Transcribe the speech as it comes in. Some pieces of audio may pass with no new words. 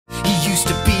Used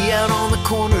to be out on the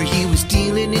corner, he was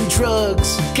dealing in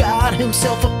drugs. Got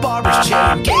himself a barber's chair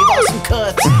and gave us some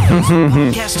cuts.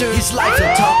 Podcaster, his life,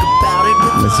 he'll talk about it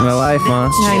with This is my life, huh?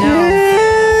 I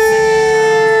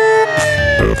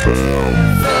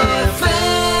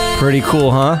know. Pretty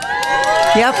cool, huh?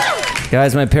 Yep.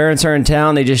 Guys, my parents are in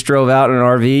town. They just drove out in an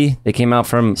RV. They came out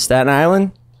from Staten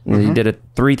Island. He did a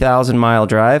 3,000-mile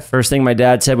drive. First thing my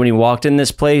dad said when he walked in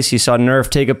this place, he saw Nerf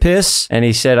take a piss, and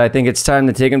he said, I think it's time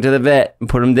to take him to the vet and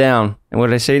put him down. And what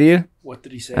did I say to you? What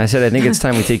did he say? I said, I think it's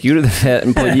time we take you to the vet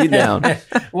and put you down.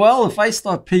 Well, if I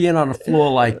start peeing on the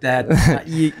floor like that,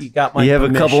 you got my You have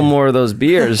permission. a couple more of those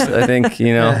beers, I think,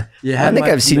 you know. I think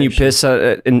I've seen you piss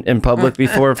in public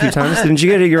before a few times. Didn't you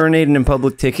get a urinating in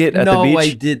public ticket at the beach? No,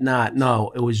 I did not.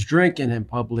 No, it was drinking in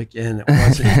public, and it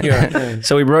wasn't urinating.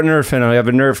 So we brought Nerf in. I have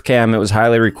a Nerf cam. It was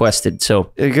highly requested.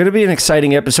 So it's going to be an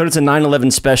exciting episode. It's a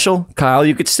 9/11 special. Kyle,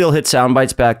 you could still hit sound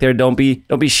bites back there. Don't be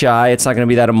shy. It's not going to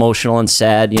be that emotional and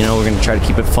sad. You know, we're going to try to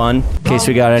keep it fun. In case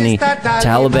we got any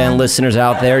Taliban listeners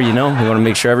out there, you know, we want to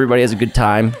make sure everybody has a good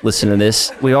time listening to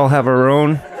this. We all have our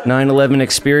own 9/11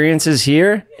 experiences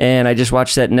here, and I just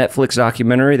watched that Netflix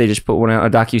documentary. They just put one out, a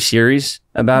docu-series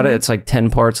about it. It's like 10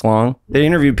 parts long. They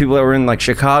interviewed people that were in like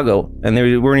Chicago, and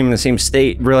they weren't even in the same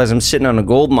state. Realized I'm sitting on a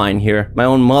gold mine here. My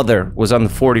own mother was on the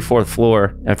 44th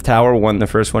floor of Tower 1, the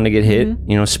first one to get hit.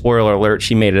 You know, spoiler alert,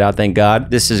 she made it out, thank God.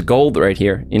 This is gold right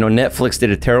here. You know, Netflix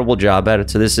did a terrible job at it,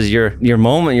 so this is your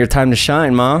moment, your time to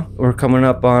shine, Ma. We're coming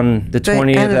up on the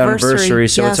 20th anniversary,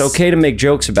 so it's okay to make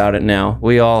jokes about it now.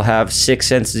 We all have 6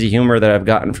 senses of humor that I've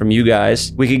gotten from you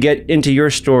guys. We could get into your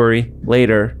story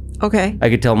later. Okay. I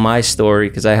could tell my story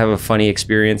because I have a funny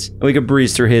experience. And we could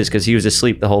breeze through his because he was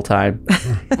asleep the whole time.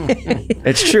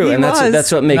 It's true. He and was.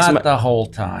 that's what makes Not the whole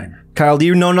time. Kyle, do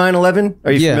you know 9/11?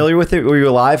 Are you familiar with it? Were you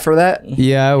alive for that?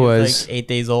 Yeah, I was. Like 8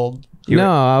 days old.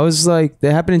 No, I was like,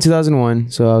 they happened in 2001,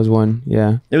 so I was 1,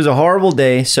 yeah. It was a horrible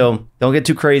day, so don't get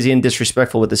too crazy and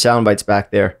disrespectful with the sound bites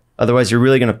back there. Otherwise, you're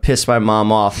really going to piss my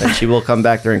mom off, and she will come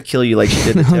back there and kill you like she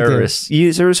did the terrorists.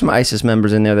 There were some ISIS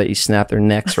members in there that you snapped their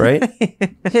necks, right?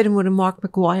 Hit him with a Mark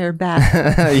McGuire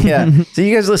bat. Yeah. So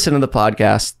you guys listen to the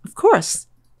podcast. Of course.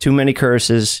 Too many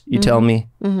curses, you tell me.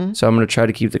 So I'm going to try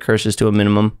to keep the curses to a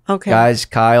minimum. Okay. Guys,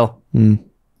 Kyle,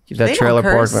 keep that They trailer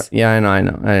don't park. curse. Yeah, I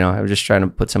know. I'm just trying to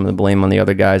put some of the blame on the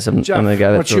other guys. I'm the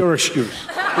guy that What's your excuse?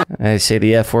 I say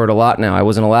the F word a lot now. I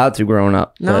wasn't allowed to growing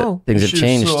up. No. But things You have should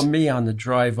changed. have saw me on the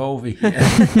drive over here.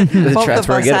 That's of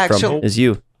where I us, get it from, actually. is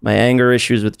you. My anger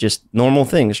issues with just normal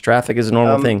things. Traffic is a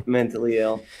normal thing. Mentally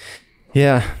ill.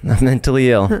 Yeah, I'm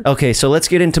mentally ill. Okay, so let's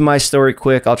get into my story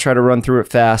quick. I'll try to run through it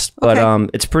fast, but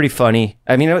it's pretty funny.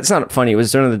 I mean, it's not funny. It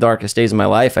was one of the darkest days of my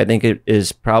life. I think it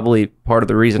is probably part of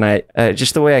the reason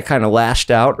just the way I kind of lashed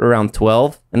out around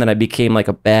 12, and then I became like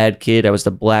a bad kid. I was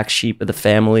the black sheep of the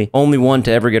family, only one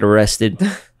to ever get arrested.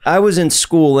 I was in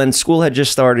school, and school had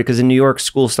just started, because in New York,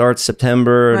 school starts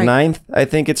September 9th, I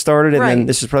think it started, and then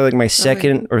this is probably like my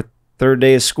second or third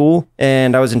day of school,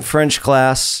 and I was in French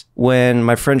class when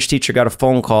my French teacher got a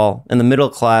phone call in the middle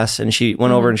class, and she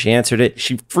went over and she answered it.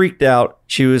 She freaked out.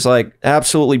 She was like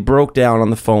absolutely broke down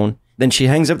on the phone. Then she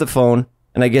hangs up the phone,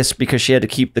 and I guess because she had to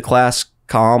keep the class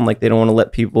calm, like they don't want to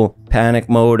let people panic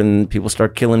mode and people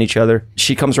start killing each other.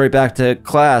 She comes right back to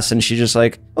class, and she's just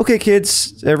like, okay,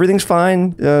 kids, everything's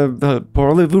fine.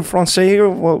 Parlez-vous français or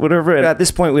whatever. At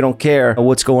this point, we don't care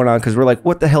what's going on because we're like,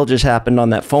 what the hell just happened on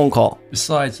that phone call?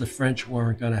 Besides, the French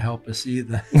weren't going to help us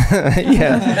either.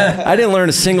 Yeah. I didn't learn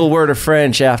a single word of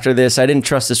French after this. I didn't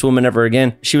trust this woman ever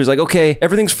again. She was like, okay,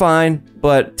 everything's fine,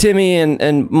 but Timmy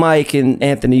and Mike and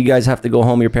Anthony, you guys have to go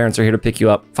home. Your parents are here to pick you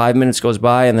up. 5 minutes goes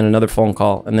by, and then another phone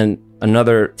call, and then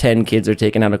another 10 kids are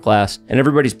taken out of class, and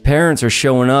everybody's parents are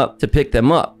showing up to pick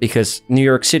them up because New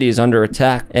York City is under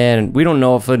attack, and we don't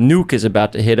know if a nuke is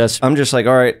about to hit us. I'm just like,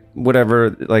 all right,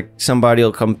 whatever, like somebody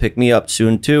will come pick me up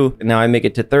soon too. And now I make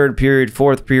it to third period,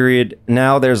 fourth period.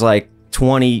 Now there's like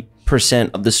 20%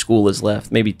 of the school is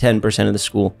left, maybe 10% of the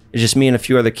school. It's just me and a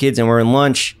few other kids, and we're in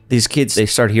lunch. These kids, they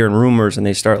start hearing rumors, and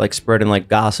they start like spreading like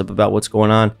gossip about what's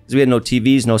going on. Because we had no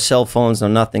TVs, no cell phones, no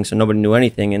nothing, so nobody knew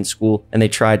anything in school. And they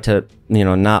tried to, you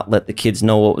know, not let the kids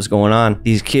know what was going on.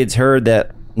 These kids heard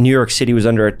that New York City was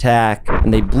under attack,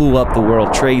 and they blew up the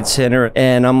World Trade Center.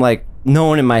 And I'm like,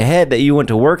 knowing in my head that you went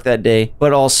to work that day,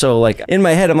 but also like in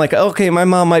my head, I'm like, okay, my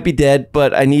mom might be dead,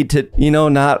 but I need to, you know,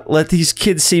 not let these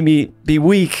kids see me be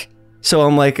weak. So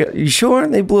I'm like, you sure?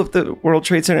 They blew up the World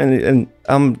Trade Center, and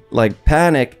I'm like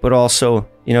panicked, but also,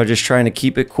 you know, just trying to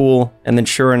keep it cool. And then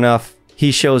sure enough,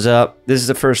 he shows up. This is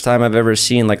the first time I've ever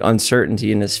seen like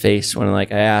uncertainty in his face when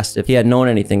like I asked if he had known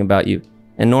anything about you.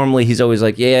 And normally he's always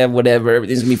like, yeah, whatever,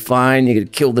 everything's gonna be fine. You're gonna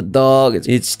kill the dog.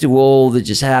 It's too old. It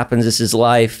just happens. This is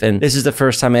life. And this is the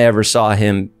first time I ever saw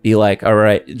him be like, all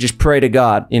right, just pray to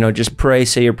God. You know, just pray,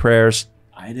 say your prayers.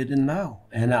 I didn't know.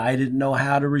 And I didn't know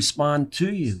how to respond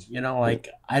to you. You know, like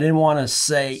I didn't want to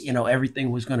say, you know,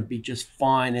 everything was going to be just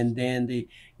fine and dandy.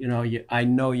 You know, I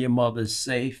know your mother's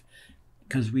safe,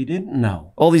 because we didn't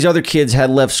know. All these other kids had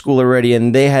left school already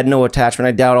and they had no attachment.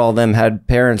 I doubt all of them had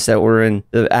parents that were in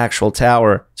the actual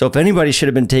tower. So if anybody should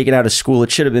have been taken out of school,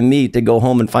 it should have been me to go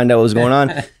home and find out what was going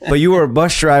on. But you were a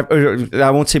bus driver.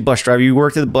 I won't say bus driver. You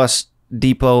worked at the bus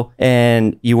depot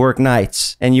and you work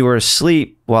nights and you were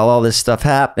asleep while all this stuff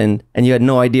happened and you had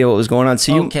no idea what was going on.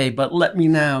 So okay, but let me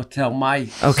now tell my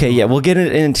story. Yeah, we'll get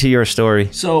into your story.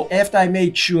 So after I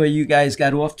made sure you guys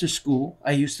got off to school,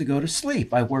 I used to go to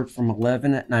sleep. I worked from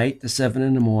 11 at night to 7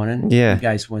 in the morning. Yeah. You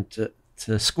guys went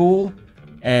to school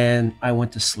and I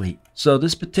went to sleep. So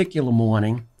this particular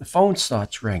morning, the phone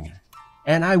starts ringing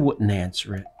and I wouldn't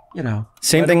answer it. You know,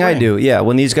 same thing I do. Yeah,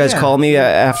 when these guys call me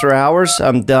after hours,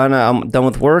 I'm done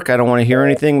with work. I don't want to hear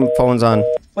anything. Phone's on.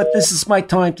 But this is my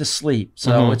time to sleep,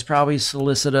 so it's probably a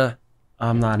solicitor.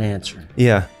 I'm not answering.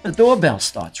 Yeah. The doorbell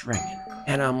starts ringing,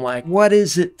 and I'm like, "What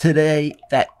is it today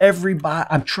that everybody?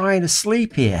 I'm trying to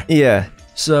sleep here." Yeah.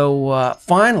 So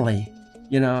finally,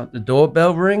 you know, the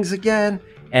doorbell rings again,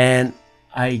 and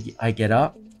I get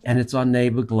up, and it's our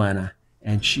neighbor Glenna,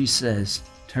 and she says,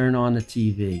 "Turn on the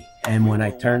TV." And when I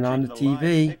turned on the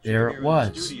TV, there it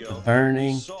was, the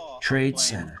burning Trade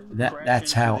Center.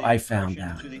 That's how I found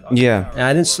out. Yeah. And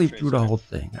I didn't sleep through the whole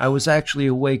thing. I was actually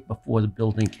awake before the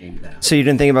building came down. So you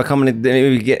didn't think about coming to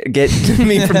maybe get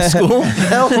me from school?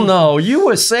 Hell no. You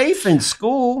were safe in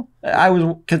school. I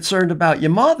was concerned about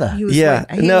your mother. Yeah.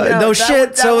 No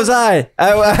shit. So was I.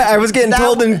 I was getting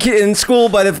told in school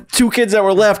by the two kids that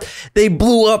were left, they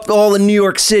blew up all in New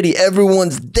York City.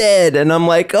 Everyone's dead. And I'm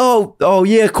like, oh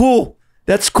yeah, cool.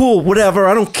 That's cool. Whatever.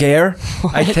 I don't care.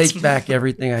 I take back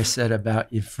everything I said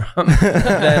about you from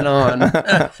then on.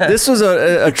 This was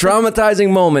a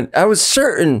traumatizing moment. I was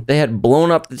certain they had blown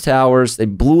up the towers. They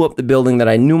blew up the building that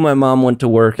I knew my mom went to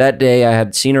work. That day, I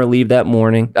had seen her leave that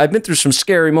morning. I've been through some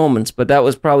scary moments, but that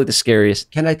was probably the scariest.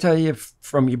 Can I tell you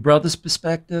from your brother's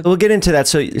perspective? We'll get into that.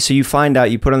 So you find out,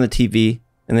 you put on the TV,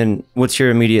 and then what's your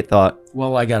immediate thought?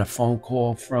 Well, I got a phone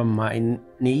call from my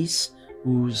niece,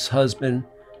 whose husband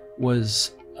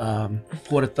was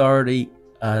Port Authority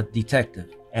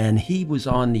detective, and he was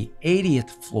on the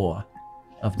 80th floor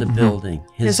of the building,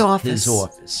 his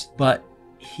office. But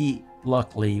he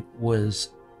luckily was,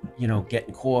 you know,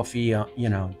 getting coffee, you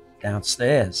know,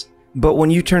 downstairs. But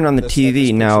when you turned on the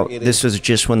TV, now this was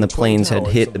just when the planes had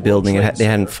hit the building and they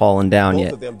hadn't fallen down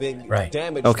yet. Right.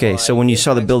 Okay, so when you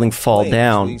saw the building fall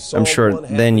down, I'm sure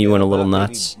then you went a little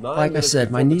nuts. Like I said,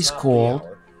 my niece called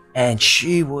and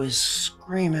she was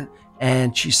screaming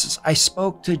and she says, "I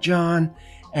spoke to John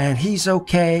and he's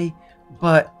okay,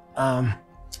 but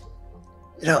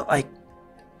you know, like,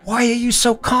 why are you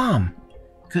so calm?"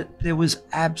 'Cause there was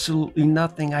absolutely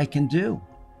nothing I can do.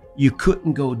 You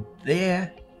couldn't go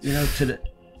there, you know, to the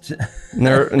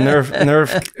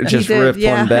Nerf just ripped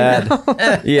one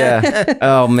bad. Yeah.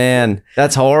 Oh man,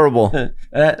 that's horrible.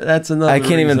 That's another. I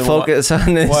can't even focus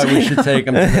on this. Why we should take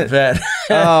him to the vet.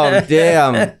 Oh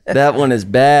damn, that one is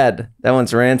bad. That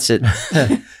one's rancid.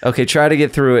 Okay, try to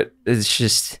get through it. It's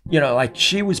just, you know, like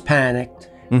she was panicked.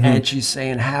 And she's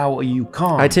saying, "How are you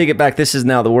calm?" I take it back. This is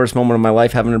now the worst moment of my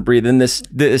life, having to breathe in this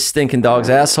stinking dog's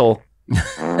asshole.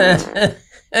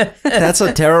 That's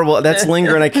a terrible. That's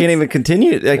lingering. I can't even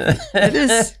continue. Like, it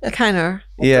is kind of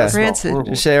rancid.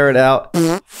 Just share it out.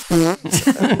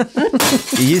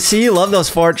 You see, you love those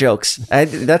fart jokes.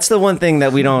 That's the one thing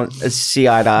that we don't see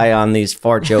eye to eye on, these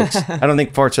fart jokes. I don't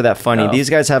think farts are that funny. No. These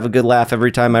guys have a good laugh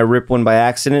every time I rip one by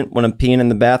accident when I'm peeing in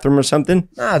the bathroom or something.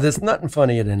 Nah, there's nothing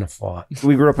funnier than a fart.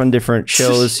 We grew up on different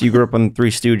shows. You grew up on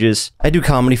Three Stooges. I do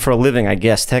comedy for a living, I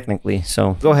guess, technically.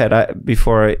 So go ahead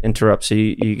before I interrupt. So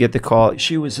you get the call.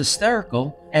 She was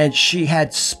hysterical, and she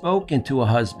had spoken to her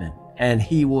husband, and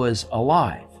he was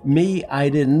alive. Me, I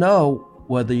didn't know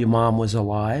whether your mom was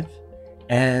alive,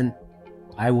 and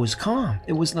I was calm.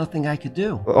 There was nothing I could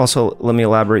do. Also, let me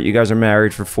elaborate. You guys are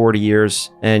married for 40 years,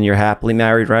 and you're happily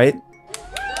married, right?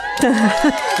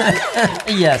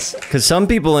 Yes. Because some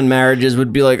people in marriages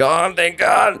would be like, "Oh, thank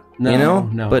God," no, you know.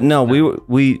 No, but no,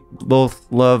 we both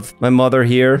love my mother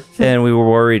here, and we were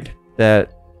worried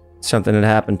that something had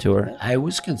happened to her. I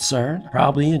was concerned,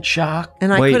 probably in shock.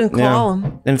 And I couldn't call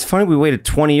him. And it's funny, we waited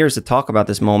 20 years to talk about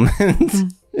this moment.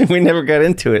 We never got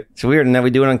into it. It's weird, and now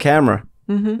we do it on camera.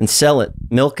 and sell it,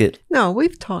 milk it. No,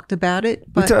 we've talked about it.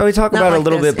 But we talk about it a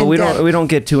little bit, but we don't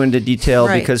get too into detail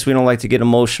because we don't like to get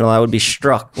emotional. I would be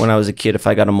struck when I was a kid if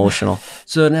I got emotional.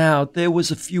 So now there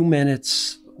was a few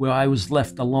minutes where I was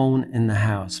left alone in the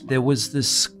house. There was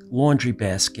this laundry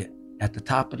basket at the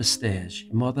top of the stairs.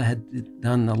 Your mother had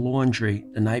done the laundry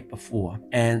the night before,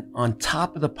 and on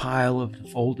top of the pile of the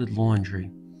folded laundry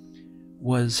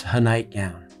was her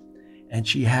nightgown, and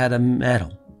she had a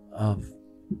medal of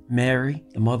Mary,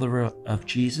 the mother of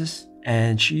Jesus,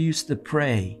 and she used to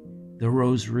pray the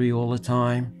rosary all the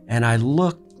time. And I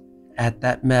looked at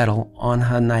that medal on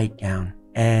her nightgown,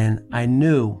 and I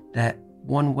knew that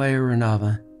one way or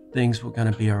another, things were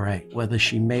going to be all right, whether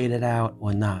she made it out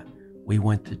or not. We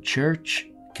went to church,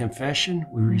 confession,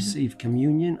 we received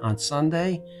communion on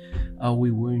Sunday. We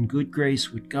were in good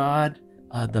grace with God.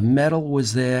 The medal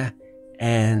was there,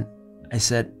 and I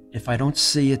said, if I don't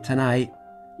see you tonight,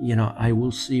 I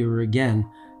will see her again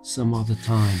some other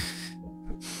time.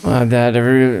 Dad,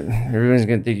 everyone's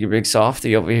going to think you're big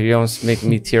softy over here. You're almost making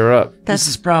me tear up. This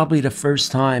is probably the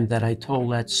first time that I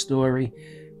told that story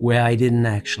where I didn't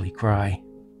actually cry.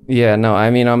 Yeah, no, I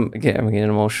mean, I'm getting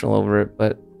emotional over it,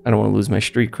 but I don't want to lose my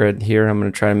street cred here. I'm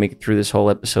going to try to make it through this whole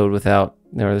episode without,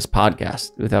 or this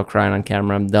podcast, without crying on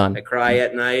camera. I'm done. I cry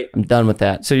at night. I'm done with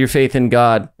that. So your faith in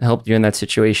God helped you in that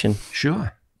situation?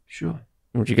 Sure.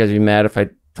 Would you guys be mad if I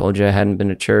told you I hadn't been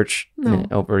to church in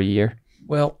over a year?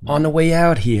 Well, on the way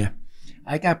out here,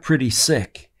 I got pretty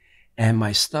sick, and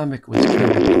my stomach was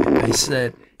killing me. I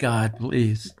said, God,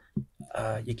 please,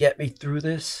 you get me through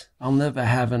this? I'll never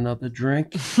have another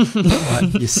drink.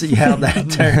 But you see how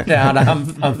that turned out.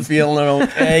 I'm feeling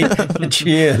okay.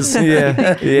 Cheers.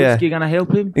 Yeah. You gonna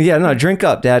help him? Yeah, no, drink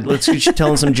up, Dad. Let's get you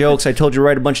telling some jokes. I told you to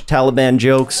write a bunch of Taliban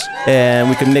jokes, and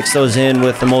we can mix those in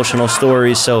with emotional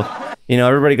stories. So,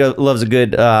 everybody loves a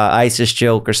good ISIS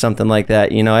joke or something like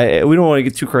that. We don't want to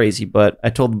get too crazy, but I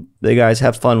told the guys,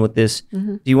 have fun with this.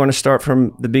 Do you want to start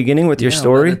from the beginning with your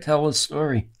story? Tell a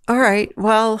story. All right.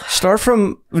 Well, start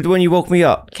from when you woke me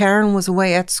up. Karen was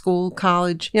away at school,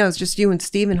 college. It was just you and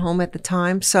Steven home at the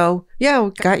time. So, we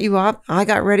got you up. I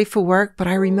got ready for work, but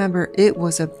I remember it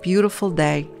was a beautiful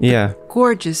day. Yeah.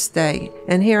 Gorgeous day.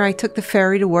 And here I took the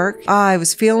ferry to work. I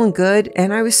was feeling good,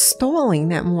 and I was stalling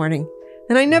that morning.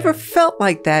 And I never felt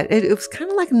like that. It was kind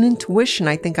of like an intuition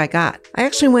I think I got. I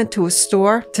actually went to a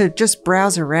store to just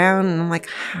browse around, and I'm like,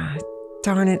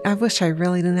 darn it, I wish I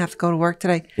really didn't have to go to work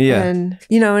today. Yeah. And,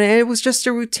 and it was just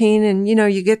a routine, and,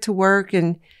 you get to work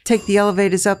and take the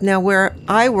elevators up. Now, where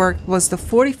I worked was the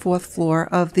 44th floor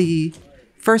of the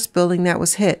first building that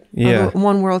was hit. Yeah.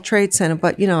 One World Trade Center.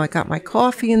 But, I got my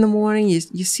coffee in the morning. You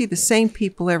see the same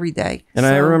people every day. And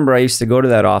I remember I used to go to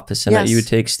that office, and you would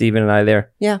take Steven and I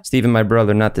there. Yeah. Steven, my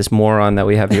brother, not this moron that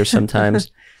we have here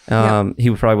sometimes.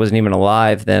 He probably wasn't even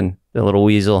alive then, the little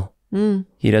weasel.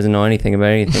 He doesn't know anything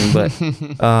about anything,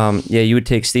 but you would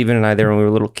take Steven and I there when we were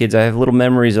little kids. I have little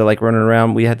memories of running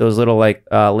around. We had those little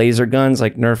laser guns,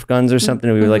 like Nerf guns or something.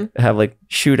 We would have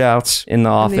shootouts in the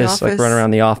office, run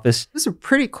around the office. It was a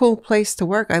pretty cool place to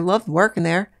work. I loved working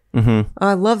there.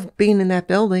 I loved being in that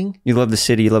building. You love the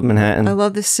city, you love Manhattan. I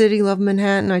love the city, love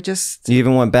Manhattan. You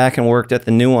even went back and worked at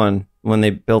the new one when they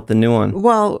built the new one.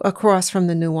 Well, across from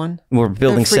the new one. Where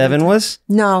Building 7 was?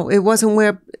 No, it wasn't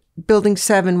where Building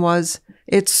 7 was.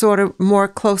 It's sort of more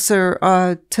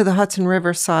closer to the Hudson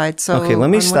River side. So okay, let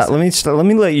me stop. Let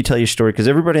me let you tell your story, because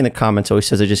everybody in the comments always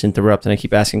says I just interrupt and I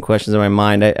keep asking questions in my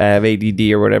mind. I have ADD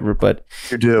or whatever, but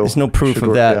there's no proof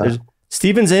of that. Yeah.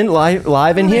 Steven's in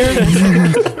live in here.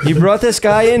 You brought this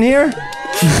guy in here.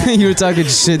 You were talking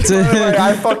shit to him.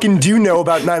 I fucking do know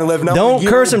about 9/11. Don't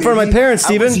curse in front of my parents,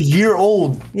 Steven. I was a year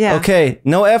old. Yeah. Okay,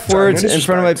 no F words in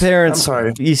front of my parents. I'm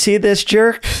sorry. You see this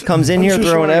jerk comes in here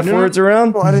throwing F words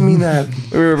around? Oh, I didn't mean that.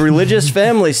 We're a religious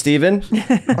family, Steven.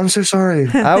 I'm so sorry.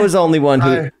 I was the only one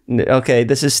who... Okay,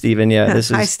 this is Steven. Yeah,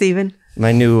 this is... Hi, Steven.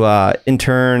 My new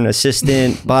intern,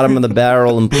 assistant, bottom of the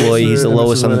barrel employee. He's the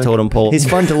lowest on the totem pole. He's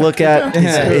fun to look at.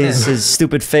 His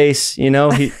stupid face, he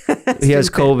has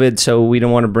COVID, so we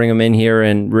don't want to bring him in here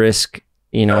and risk,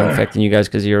 infecting you guys,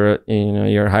 because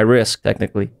you're high risk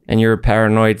technically, and you're a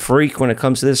paranoid freak when it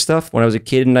comes to this stuff. When I was a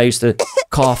kid and I used to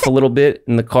cough a little bit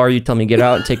in the car, you'd tell me get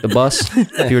out and take the bus.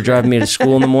 If you were driving me to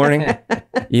school in the morning,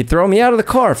 you'd throw me out of the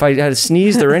car if I had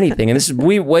sneezed or anything. And this is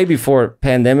way before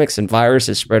pandemics and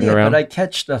viruses spreading around. But I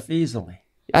catch stuff easily.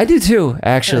 I do too,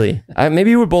 actually.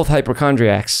 Maybe you were both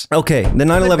hypochondriacs. Okay, the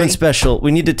 9/11 special.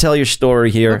 We need to tell your story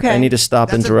here. Okay. I need to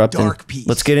stop interrupting. Dark piece.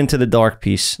 Let's get into the dark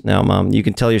piece now, Mom. You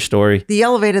can tell your story. The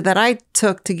elevator that I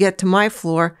took to get to my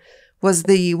floor was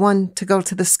the one to go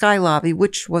to the sky lobby,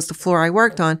 which was the floor I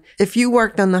worked on. If you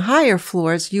worked on the higher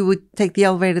floors, you would take the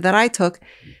elevator that I took,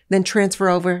 then transfer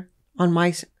over on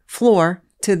my floor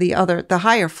to the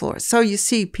higher floors. So you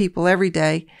see people every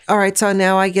day. All right, so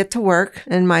now I get to work,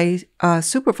 and my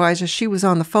supervisor, she was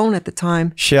on the phone at the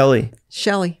time. Shelly.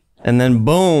 And then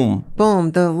boom.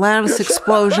 Boom, the loudest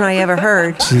explosion I ever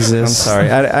heard. Jesus. I'm sorry.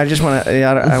 I just want to.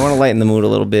 I want to lighten the mood a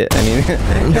little bit. I mean,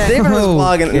 David was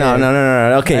vlogging.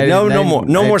 No. Okay,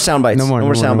 no more sound bites. No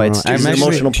more sound bites. I'm It's the actually-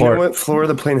 emotional Do you know part. what floor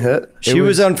the plane hit? She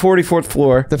was on 44th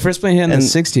floor. The first plane hit on the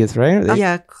 60th, right?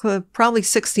 Yeah, probably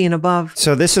 60 and above.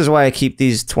 So this is why I keep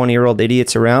these 20-year-old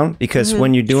idiots around, because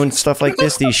when you're doing stuff like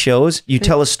this, these shows, you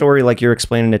tell a story like you're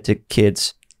explaining it to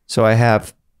kids. So I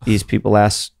have these people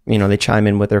ask, they chime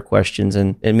in with their questions,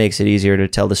 and it makes it easier to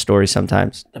tell the story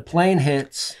sometimes. The plane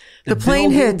hits. The plane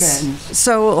building hits. bends.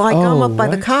 So like I'm Oh, up by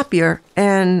the what? copier,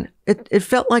 and it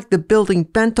felt like the building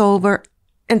bent over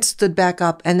and stood back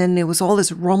up, and then there was all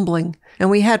this rumbling. And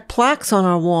we had plaques on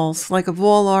our walls, like of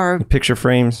all our, Picture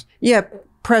frames.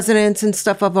 presidents and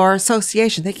stuff of our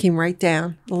association. They came right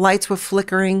down. The lights were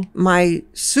flickering. My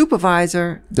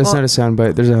supervisor. That's not a sound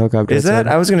bite. There's a helicopter. Is that?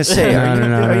 outside. I was going to say, are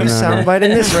you no. sound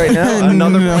biting this right now?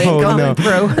 Another plane coming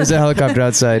through. There's a helicopter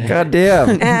outside. God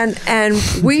damn. And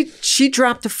she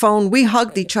dropped the phone. We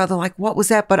hugged each other like, what was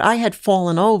that? But I had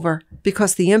fallen over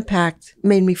because the impact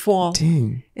made me fall.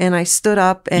 Dang. And I stood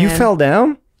up and You fell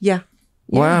down? Yeah.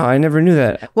 Wow, I never knew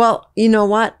that. Well, you know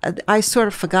what? I sort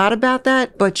of forgot about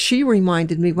that, but she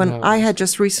reminded me when I had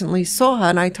just recently saw her,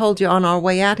 and I told you on our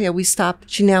way out here, we stopped.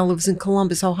 She now lives in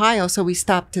Columbus, Ohio, so we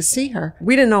stopped to see her.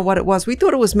 We didn't know what it was. We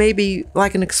thought it was maybe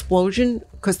like an explosion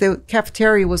because the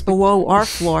cafeteria was below our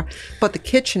floor, but the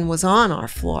kitchen was on our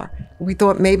floor. We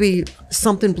thought maybe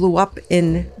something blew up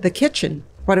in the kitchen,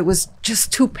 but it was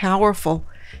just too powerful.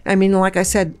 I mean, like I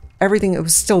said, everything, it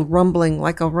was still rumbling,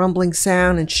 like a rumbling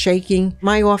sound and shaking.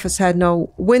 My office had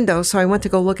no windows, so I went to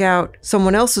go look out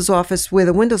someone else's office where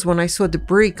the windows were, and I saw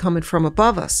debris coming from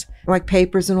above us, like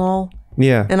papers and all.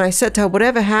 Yeah. And I said to her,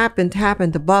 whatever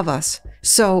happened above us.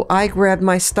 So I grabbed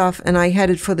my stuff and I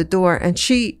headed for the door, and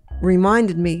she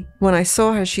reminded me when I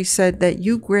saw her, she said that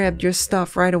you grabbed your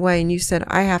stuff right away and you said,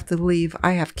 I have to leave.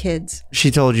 I have kids. She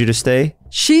told you to stay?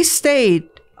 She stayed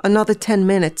another 10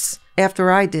 minutes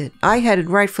after I did. I headed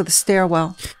right for the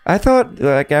stairwell. I thought,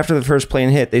 like, after the first plane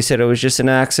hit, they said it was just an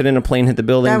accident, a plane hit the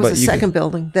building. That was but the second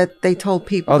building that they told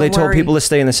people. Oh, they "Don't told worry. people to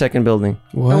stay in the second building.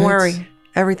 What? Don't worry.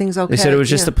 Everything's okay. They said it was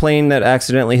just Yeah. a plane that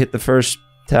accidentally hit the first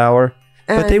tower.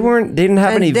 But they didn't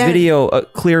have and any then- video,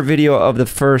 clear video of the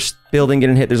first building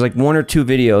getting hit. There's like one or two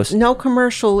videos. No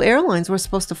commercial airlines were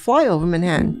supposed to fly over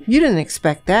Manhattan. You didn't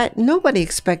expect that. Nobody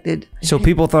expected. So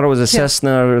people thought it was a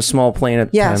Cessna or a small plane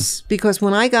at the time. Yes, because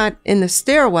when I got in the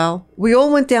stairwell, we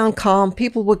all went down calm.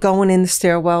 People were going in the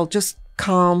stairwell, just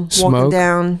calm, walking Smoke?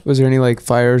 down. Was there any like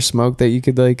fire or smoke that you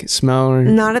could like smell? Or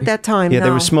Not at that time. Yeah, no.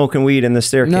 they were smoking weed in the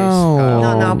staircase.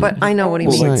 No, but I know what he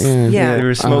Well, means. yeah. Yeah. They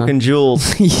were smoking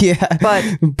jewels. yeah. But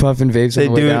puffing vapes on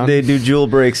the way down. They do jewel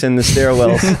breaks in the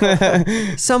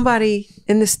stairwells. somebody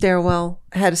in the stairwell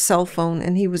had a cell phone,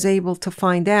 and he was able to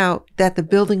find out that the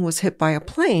building was hit by a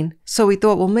plane. So he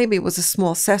thought, well, maybe it was a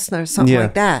small Cessna or something Yeah.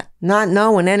 like that. Not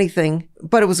knowing anything.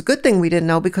 But it was a good thing we didn't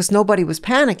know because nobody was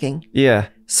panicking. Yeah.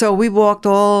 So we walked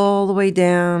all the way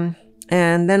down.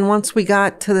 And then once we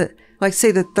got to the, like,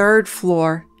 say, the third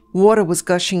floor, water was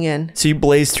gushing in. So you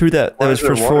blazed through that. That Why was is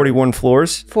there for water? 41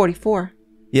 floors. 44.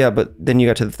 Yeah, but then you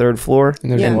got to the third floor.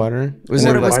 And there's Yeah. water. Was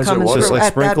Water there was like, coming water? through. Just like at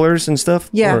that- sprinklers and stuff?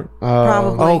 Yeah, Or-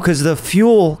 probably. Oh, because the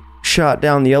fuel shot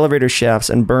down the elevator shafts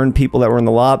and burned people that were in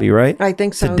the lobby, right? I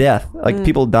think so. To death. Like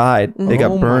people died. They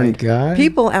got oh my burned. god.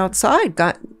 People outside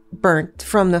got burnt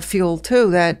from the fuel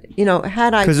too. That, you know,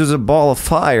 had I, Because there was a ball of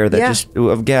fire that Yeah.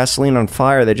 of gasoline on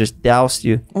fire that just doused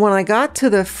you. when I got to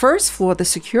the first floor, the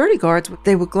security guards,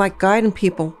 they were like guiding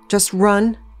people, just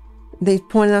run. They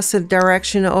pointed us in the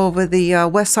direction over the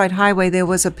West Side Highway. There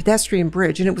was a pedestrian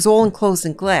bridge, and it was all enclosed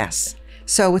in glass.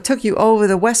 So it took you over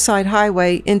the West Side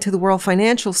Highway into the World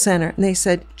Financial Center, and they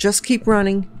said, just keep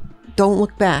running. Don't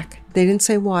look back. They didn't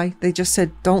say why. They just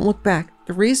said, don't look back.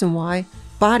 The reason why,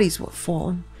 bodies were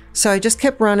falling. So I just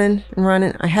kept running and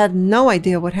running. I had no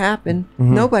idea what happened.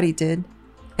 Nobody did.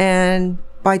 And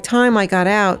by time I got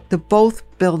out, both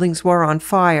buildings were on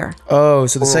fire. Oh,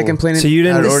 so the second plane So you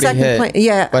didn't- had The already second hit plane,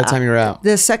 yeah. by the time you were out.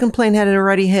 The second plane had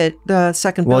already hit the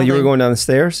second While building. you were going down the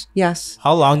stairs? Yes.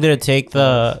 How long did it take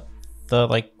the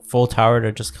like full tower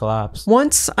to just collapse?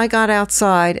 Once I got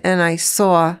outside and I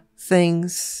saw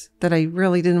things that I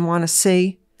really didn't want to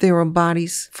see, there were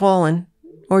bodies falling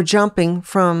or jumping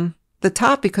from the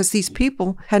top because these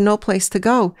people had no place to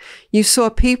go. You saw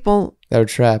people They were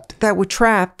trapped. that were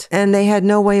trapped and they had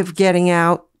no way of getting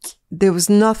out. There was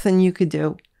nothing you could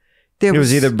do. It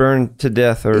was either burned to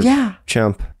death or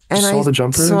jump. And Saw the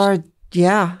jumpers? I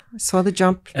saw the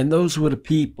jump And those were the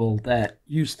people that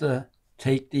used to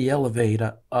take the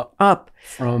elevator up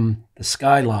from the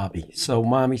sky lobby. So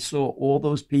Mommy saw all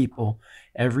those people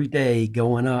every day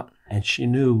going up, and she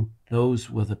knew those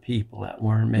were the people that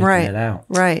weren't making it out.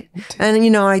 Right. And,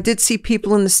 you know, I did see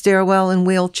people in the stairwell in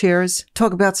wheelchairs.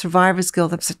 Talk about survivor's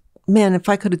guilt. I said, man, if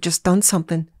I could have just done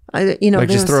something. Like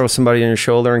just throw somebody on your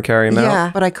shoulder and carry them out?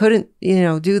 Yeah, but I couldn't,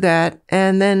 do that.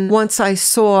 And then once I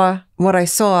saw what I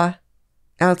saw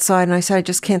outside, and I said, I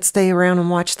just can't stay around and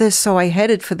watch this. So I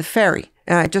headed for the ferry.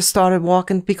 And I just started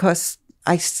walking because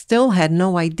I still had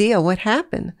no idea what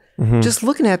happened. Mm-hmm. Just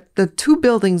looking at the 2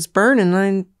 buildings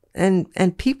burning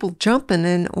and people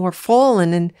jumping or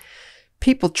falling and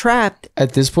people trapped.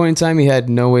 At this point in time, he had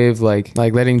no way of like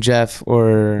letting Jeff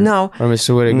or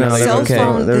Mr. Whittick know. Like, cell okay.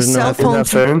 phone, the cell phone.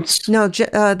 phones? No,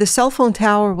 the cell phone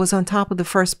tower was on top of the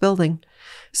first building,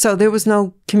 so there was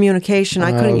no communication.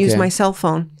 I couldn't use my cell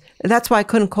phone. That's why I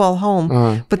couldn't call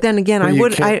home. But then again,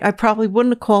 I probably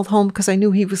wouldn't have called home because I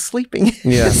knew he was sleeping.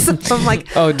 Yeah. So I'm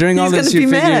like, during all this, he's going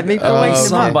to be mad at me for waking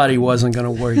him up. Somebody wasn't going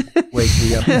to wake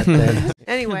me up that day.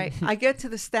 Anyway, I get to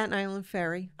the Staten Island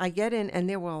ferry. I get in, and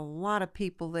there were a lot of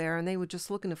people there, and they were just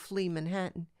looking to flee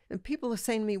Manhattan. And people are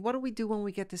saying to me, what do we do when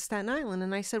we get to Staten Island?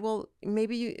 And I said, well,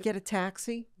 maybe you get a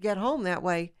taxi, get home that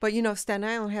way. But, Staten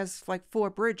Island has like 4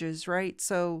 bridges, right?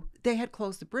 So they had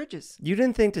closed the bridges. You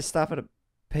didn't think to stop at a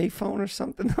payphone or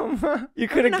something? You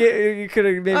could have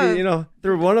maybe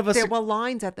through one of us. There were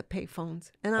lines at the payphones,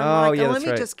 and I'm let me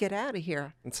just get out of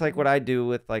here. It's like what I do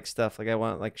with like stuff. Like I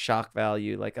want like shock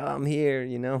value. Like I'm here.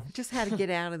 Just had to get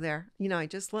out of there.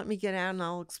 Just let me get out, and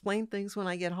I'll explain things when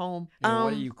I get home. What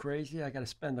are you crazy? I got to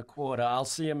spend a quarter. I'll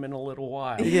see him in a little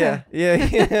while. Yeah.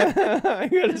 I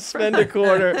gotta spend a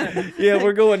quarter. Yeah,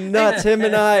 we're going nuts. Him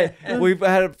and I, we've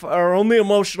had our only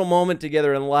emotional moment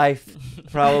together in life,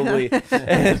 probably.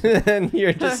 And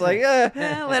you're just like,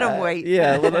 let him wait.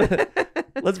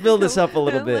 Let's build this up a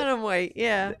little bit. Let him wait.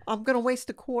 Yeah, I'm gonna waste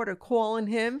a quarter calling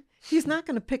him. He's not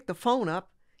gonna pick the phone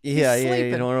up. Yeah,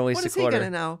 you don't want to waste a quarter. What is he gonna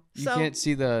know? You can't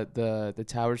see the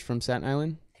towers from Staten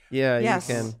Island? Yeah, yes.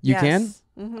 you can. You can?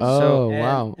 Mm-hmm. Oh,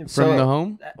 wow. From the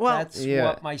home? That's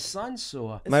what my son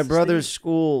saw. My brother's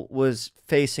school was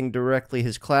facing directly.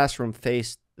 His classroom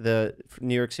faced the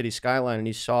New York City skyline, and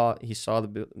he saw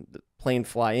the plane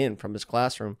fly in from his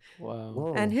classroom. Wow.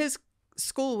 Whoa. And his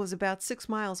school was about 6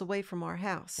 miles away from our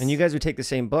house. And you guys would take the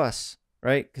same bus,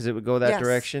 right? Because it would go that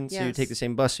direction. So you'd take the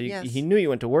same bus. So he knew you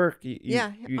went to work. You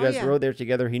guys rode there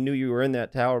together. He knew you were in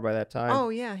that tower by that time. Oh,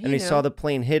 yeah. He saw the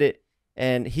plane hit it.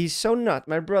 And he's so nuts.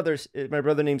 My brother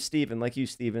named Steven, like you,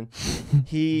 Steven.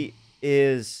 He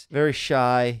is very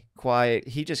shy, quiet.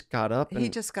 He just got up. And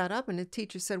the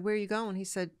teacher said, where are you going? He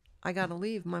said, I got to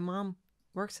leave. My mom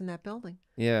works in that building.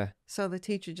 Yeah. So the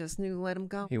teacher just knew, let him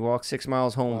go. He walked 6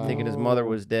 miles home thinking his mother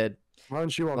was dead. Why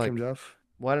didn't you walk him, Jeff?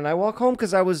 Why didn't I walk home?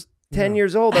 Because I was 10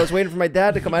 years old. I was waiting for my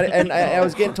dad to come out, and I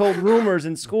was getting told rumors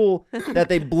in school that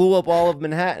they blew up all of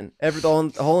Manhattan.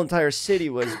 The whole entire city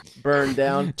was burned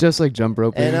down. Just like jump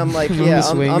roping. And I'm like,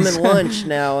 I'm in lunch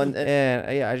now, and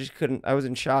I just couldn't. I was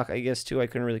in shock, I guess, too. I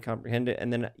couldn't really comprehend it.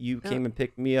 And then you came and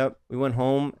picked me up. We went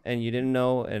home, and you didn't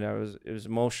know, and it was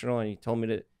emotional, and you told me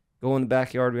to go in the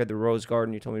backyard. We had the rose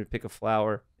garden. You told me to pick a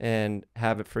flower and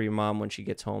have it for your mom when she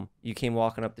gets home. You came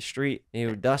walking up the street, and you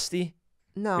were dusty.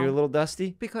 No. You're a little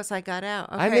dusty? Because I got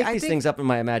out. Okay, I make these things up in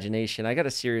my imagination. I got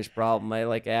a serious problem.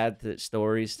 I add to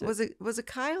stories. Was it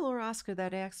Kyle or Oscar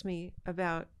that asked me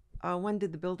about when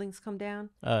did the buildings come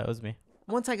down? It was me.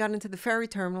 Once I got into the ferry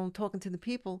terminal and talking to the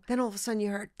people, then all of a sudden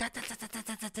you heard da da da da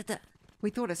da da da da. We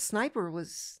thought a sniper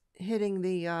was hitting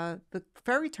the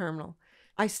ferry terminal.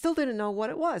 I still didn't know what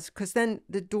it was because then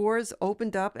the doors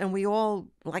opened up and we all,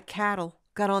 like cattle,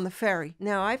 got on the ferry.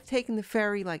 Now, I've taken the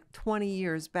ferry like 20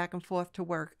 years back and forth to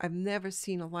work. I've never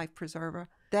seen a life preserver.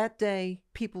 That day,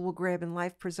 people were grabbing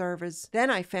life preservers. Then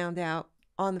I found out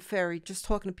on the ferry, just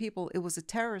talking to people, it was a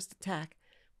terrorist attack.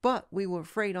 But we were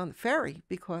afraid on the ferry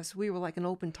because we were like an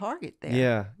open target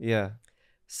there. Yeah.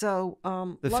 So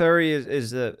the ferry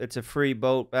it's a free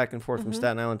boat back and forth from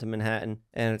Staten Island to Manhattan,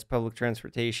 and it's public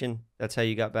transportation. That's how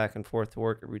you got back and forth to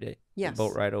work every day. Yes. The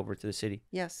boat ride over to the city.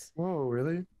 Yes. Whoa,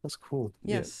 really? That's cool.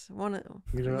 Yes. You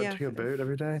don't have to a boat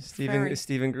every day? Steven,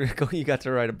 you got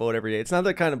to ride a boat every day. It's not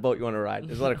the kind of boat you want to ride.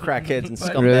 There's a lot of crackheads and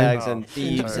scumbags and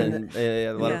thieves and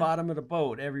a lot the of... bottom of the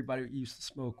boat, everybody used to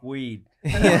smoke weed.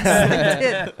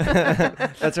 Yes.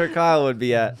 That's where Kyle would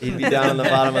be at. He'd be down on the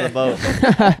bottom of the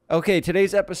boat. Okay,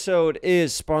 today's episode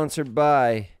is sponsored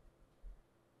by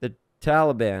the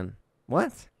Taliban.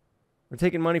 What? We're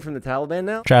taking money from the Taliban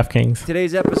now? DraftKings.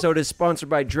 Today's episode is sponsored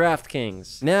by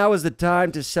DraftKings. Now is the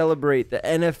time to celebrate. The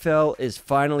NFL is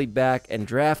finally back, and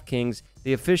DraftKings,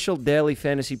 the official daily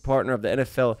fantasy partner of the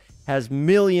NFL, has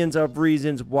millions of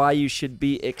reasons why you should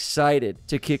be excited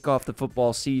to kick off the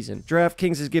football season.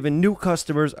 DraftKings has given new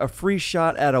customers a free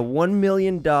shot at a $1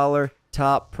 million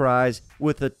top prize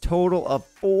with a total of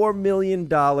 $4 million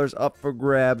up for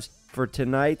grabs for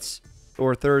tonight's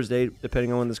or Thursday,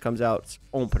 depending on when this comes out,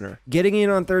 opener. Getting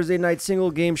in on Thursday night single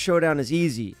game showdown is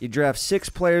easy. You draft 6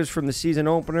 players from the season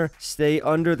opener, stay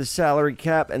under the salary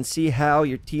cap, and see how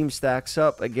your team stacks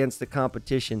up against the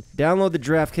competition. Download the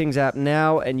DraftKings app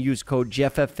now and use code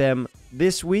JeffFM.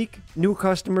 This week, new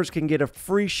customers can get a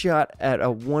free shot at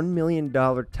a $1 million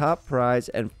top prize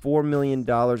and $4 million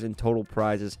in total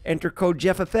prizes. Enter code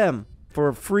JeffFM for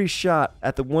a free shot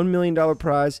at the $1 million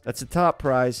prize. That's the top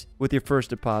prize with your first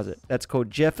deposit. That's code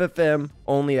JeffFM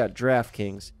only at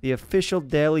DraftKings, the official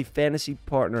daily fantasy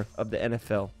partner of the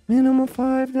NFL. Minimum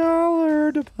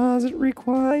 $5 deposit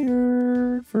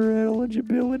required for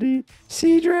eligibility.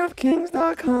 See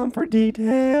DraftKings.com for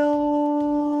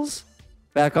details.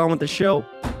 Back on with the show.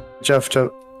 Jeff,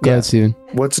 Go ahead, Steven.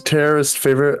 what's a terrorist's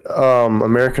favorite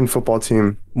American football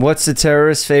team? What's the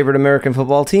terrorist's favorite American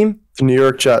football team? The New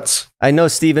York Jets. I know,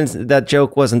 Stevens, that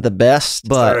joke wasn't the best,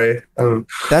 but Sorry.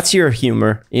 that's your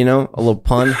humor, you know, a little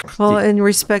pun. Well, in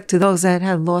respect to those that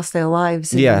have lost their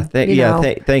lives. And, Yeah, thank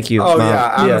you. Oh, Mom.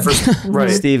 yeah. I'm the first,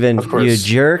 right. Steven, Of course. you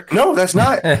jerk. No, that's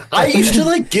not. I used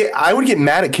to I would get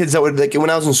mad at kids that would, when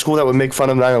I was in school, that would make fun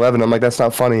of 9/11. I'm like, that's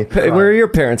not funny. Where are your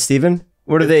parents, Steven?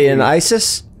 What are they, in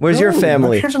ISIS? Where's your No,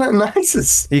 family? My parents are not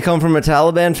nice. You come from a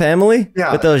Taliban family?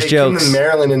 Yeah. With those they jokes. Came to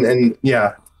Maryland and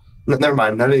yeah. Never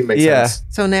mind. That didn't make sense.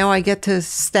 So now I get to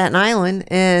Staten Island,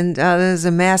 and there's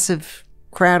a massive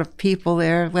crowd of people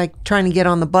there, like trying to get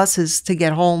on the buses to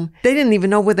get home. They didn't even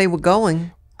know where they were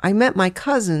going. I met my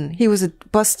cousin. He was a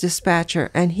bus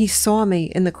dispatcher, and he saw me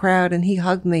in the crowd, and he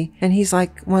hugged me. And he's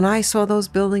like, when I saw those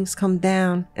buildings come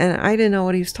down, and I didn't know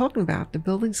what he was talking about. The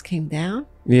buildings came down?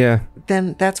 Yeah.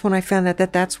 Then that's when I found out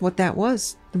that that's what that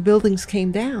was. The buildings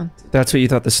came down. That's what you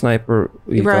thought the sniper...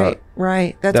 Right.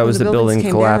 That's that when was the building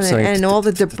came collapsing. down, and all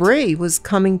the debris was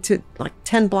coming to like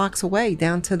 10 blocks away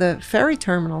down to the ferry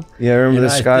terminal. Yeah, I remember the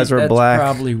skies were black.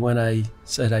 That's probably when I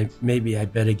said maybe I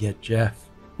better get Jeff.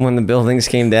 When the buildings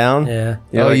came down? Yeah.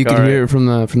 You're Oh, like, you could all hear it from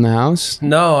the house?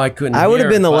 No, I couldn't. I would have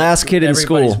hear been it, the but last kid in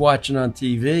school. Everybody's watching on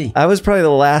TV. I was probably the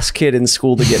last kid in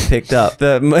school to get picked up.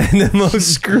 The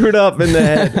most screwed up in the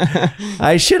head.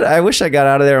 I wish I got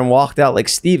out of there and walked out like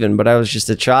Steven, but I was just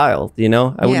a child, you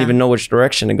know? I wouldn't Yeah. even know which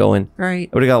direction to go in.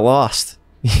 Right. I would have got lost.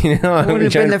 You know, I Would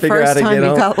have been the first time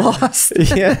you got lost.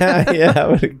 yeah.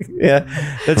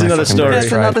 That's another story.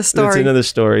 That's another story. That's another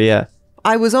story, yeah.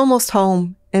 I was almost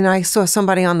home, and I saw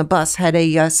somebody on the bus had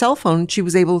a cell phone. She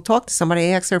was able to talk to somebody. I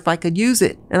asked her if I could use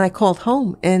it, and I called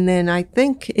home. And then I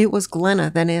think it was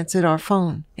Glenna that answered our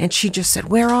phone, and she just said,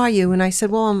 "Where are you?" And I said,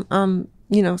 "Well, I'm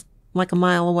like a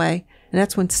mile away." And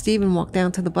that's when Steven walked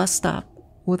down to the bus stop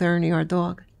with Ernie, our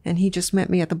dog, and he just met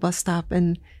me at the bus stop.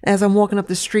 And as I'm walking up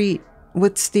the street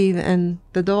with Steve and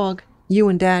the dog, you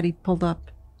and Daddy pulled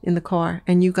up in the car,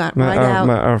 and you got right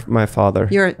out. My father.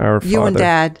 You and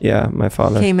Dad. Yeah, my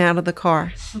father. Came out of the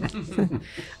car.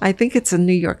 I think it's a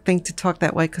New York thing to talk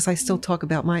that way because I still talk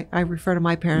about I refer to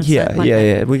my parents.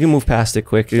 Yeah. We can move past it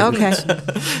quick. Okay.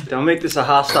 Don't make this a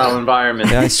hostile environment.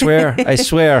 Yeah, I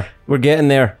swear. We're getting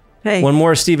there. Hey. One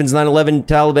more Steven's 9/11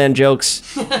 Taliban jokes.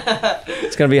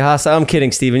 It's going to be hostile. I'm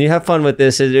kidding, Steven. You have fun with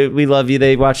this. We love you.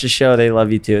 They watch the show. They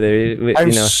love you too.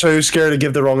 I'm so scared to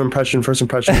give the wrong first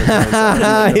impression. He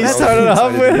started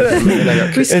off with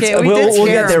it. We'll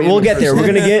get there. We'll get there.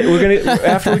 We're gonna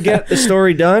after we get the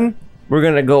story done, we're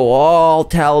gonna go all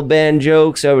Taliban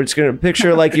jokes. So we're just gonna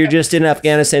picture like you're just in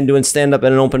Afghanistan doing stand up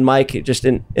at an open mic, just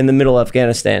in the middle of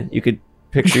Afghanistan. You could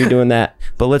picture you doing that.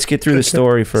 But let's get through the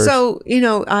story first. So,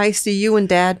 I see you and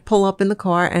Dad pull up in the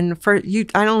car, and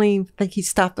I don't even think he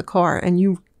stopped the car, and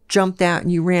you jumped out and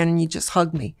you ran and you just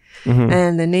hugged me. Mm-hmm.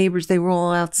 And the neighbors, they were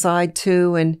all outside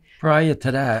too. And prior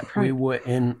to that, we were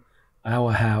in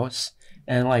our house,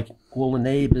 and like all the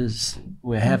neighbors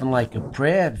were having like a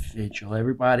prayer vigil.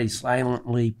 Everybody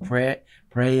silently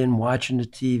praying, watching the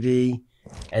TV.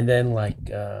 And then like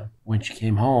when she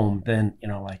came home, then, you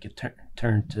know, like it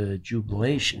turned to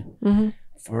jubilation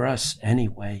for us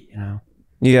anyway, you know.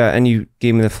 Yeah, and you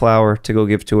gave me the flower to go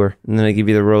give to her. And then I give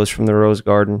you the rose from the rose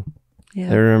garden.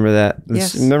 Yeah. I remember that.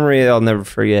 This memory I'll never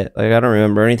forget. Like, I don't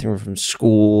remember anything from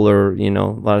school or, you know,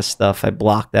 a lot of stuff I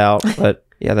blocked out. But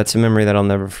yeah, that's a memory that I'll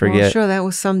never forget. Well, I'm sure that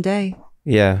was someday.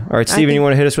 Yeah. All right, Steven, you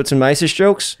want to hit us with some nicest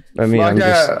jokes? I mean, I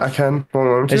can.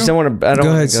 I just don't want to. I don't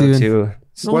want to go to.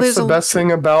 What's the best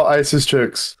thing about ISIS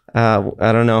jokes? I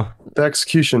don't know. The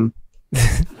execution.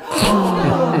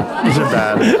 These are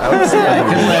bad.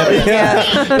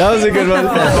 Yeah, that was a good one.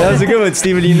 That was a good one,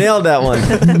 Steven. You nailed that one.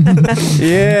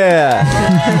 Yeah.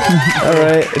 All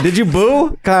right. Did you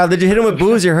boo? Kyle, did you hit him with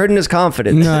boos? You're hurting his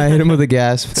confidence. No, I hit him with a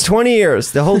gasp. It's 20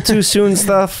 years. The whole too soon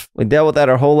stuff. We dealt with that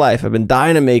our whole life. I've been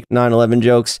dying to make 9/11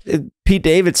 jokes. Pete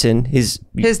Davidson, his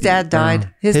dad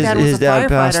died. His dad was his dad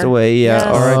passed away. Yeah, yes.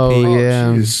 R.I.P. Oh,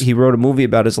 yeah. He wrote a movie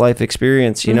about his life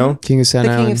experience. You know, King of Staten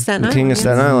Island. King of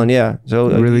Staten Island. Yeah. So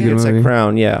really good it's movie. a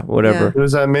crown. Yeah, whatever. What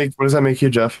does that make you,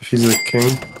 Jeff? If he's the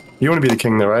king, you want to be the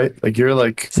king, though, right? Like you're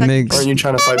like, aren't you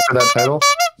trying to fight for that title?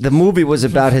 The movie was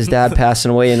about his dad passing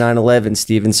away in 9/11,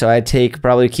 Steven. So I'd take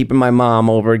probably keeping my mom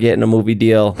over getting a movie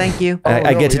deal. Thank you.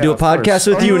 I get to do a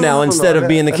podcast with you now instead of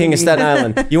being the king of Staten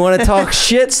Island. You want to talk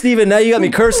shit, Steven? Now you got me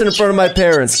cursing in front of my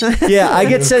parents. Yeah, I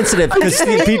get sensitive because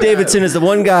Pete Davidson is the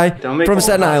one guy from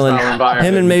Staten Island.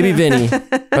 Him and maybe Vinny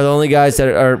are the only guys that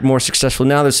are more successful.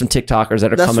 Now there's some TikTokers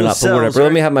that are coming up or whatever. Right?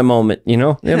 Let me have my moment, you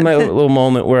know? Have my little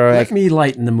moment where Let me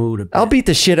lighten the mood a bit. I'll beat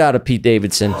the shit out of Pete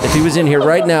Davidson. If he was in here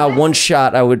right now, one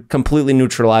shot, I would completely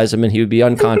neutralize him and he would be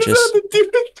unconscious.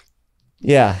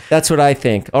 Yeah, that's what I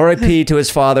think. R.I.P. to his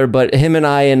father, but him and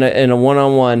I in a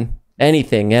one-on-one,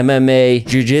 anything, MMA,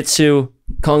 jiu-jitsu,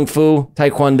 kung fu,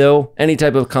 taekwondo, any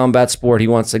type of combat sport he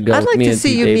wants to go. I'd like to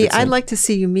see you meet. I'd like to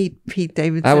see you meet Pete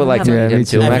Davidson. I would like to meet him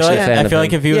too. I'm actually a fan of him. I feel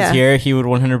like if he was here, he would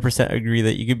 100% agree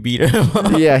that you could beat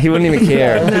him. Yeah, he wouldn't even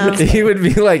care. No. He would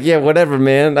be like, "Yeah, whatever,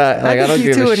 man. I don't give a shit."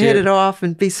 You two would hit it off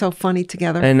and be so funny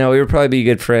together. I know we would probably be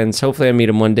good friends. Hopefully, I meet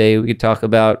him one day. We could talk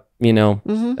about, you know,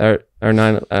 our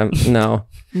no.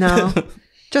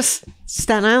 Just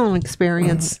Staten Island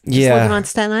experience. Just yeah. living on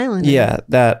Staten Island. Yeah,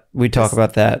 that we talk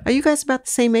about that. Are you guys about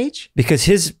the same age? Because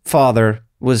his father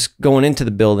was going into the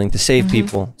building to save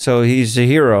people. So he's a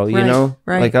hero, you know?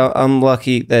 Right. Like, I'm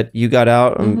lucky that you got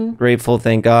out. I'm grateful,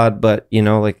 thank God. But, you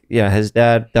know, like, yeah, his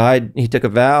dad died. He took a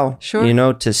vow, you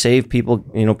know, to save people,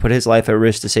 you know, put his life at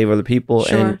risk to save other people.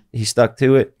 And he stuck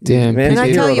to it. Damn. Man, and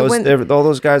I tell you, all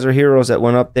those guys are heroes that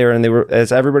went up there and they were,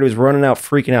 as everybody was running out,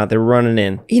 freaking out, they were running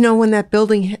in. You know, when that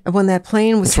plane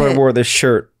was That's why I wore this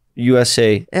shirt,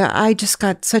 USA. I just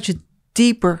got such a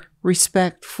deeper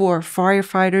respect for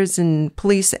firefighters and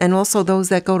police and also those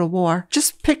that go to war.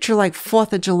 Just picture like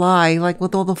 4th of July, like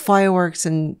with all the fireworks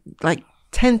and like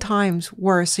 10 times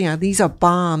worse. You know, these are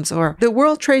bombs. Or the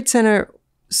World Trade Center,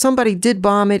 somebody did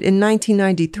bomb it in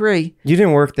 1993. You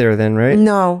didn't work there then, right?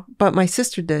 No, but my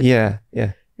sister did. Yeah,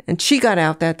 yeah. And she got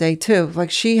out that day too. Like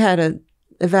she had to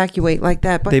evacuate like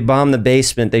that. But they bombed the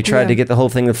basement. They tried to get the whole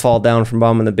thing to fall down from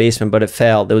bombing the basement, but it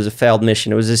failed. It was a failed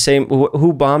mission. It was the same.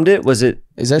 Who bombed it? Was it?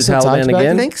 Is that Taliban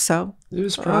again? I think so. It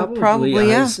was probably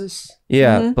ISIS.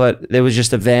 Yeah, but there was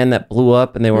just a van that blew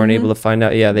up, and they weren't able to find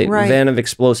out. Yeah, van of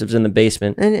explosives in the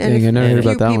basement, and a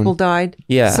few people died.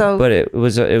 Yeah, so, but it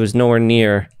was nowhere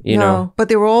near. You know, but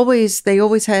they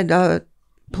always had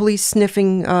police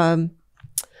sniffing. Bomb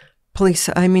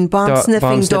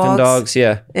sniffing dogs.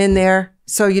 Yeah, in there.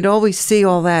 So you'd always see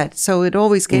all that. So it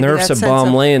always gave Nerf's you that a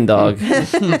bomb laying dog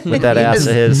with that ass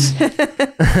of his.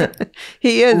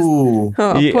 He is.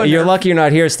 You're lucky you're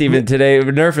not here, Steven, today.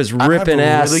 Nerf is ripping ass today. I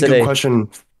have a really good question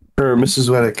for Mrs.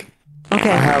 Weddick.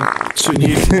 Okay.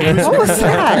 What was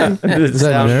that? Is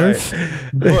that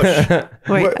Nerf?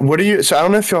 Bush. What are you? So I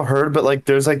don't know if y'all heard, but like,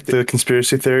 there's like the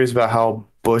conspiracy theories about how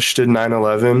Bush did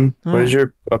 9/11. What is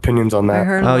your opinions on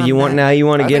that? You want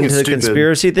to get into the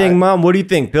conspiracy thing, Mom? What do you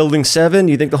think? Building 7?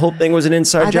 You think the whole thing was an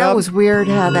inside job? That was weird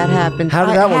how that happened. How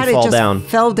did that one fall down?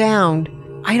 Fell down.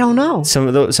 I don't know. Some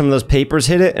of those papers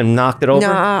hit it and knocked it over.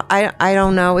 No, I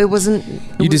don't know. It wasn't.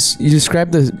 You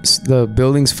described the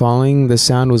buildings falling. The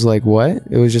sound was like what?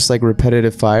 It was just like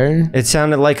repetitive fire. It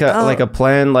sounded like a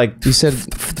plan. Like you said,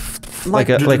 like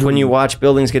when you watch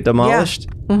buildings get demolished.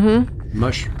 Yeah. Mm-hmm.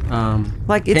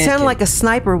 Like it sounded like a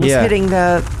sniper was hitting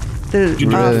the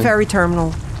ferry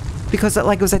terminal. Because it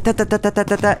was like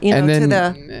you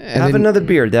know, have another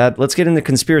beer, Dad. Let's get into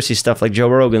conspiracy stuff like Joe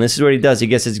Rogan. This is what he does. He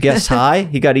gets his guests high.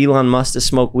 He got Elon Musk to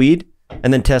smoke weed,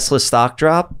 and then Tesla's stock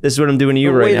drop. This is what I'm doing to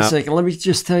you right now. Wait a second. Let me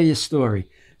just tell you a story.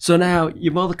 So now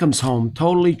your mother comes home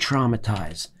totally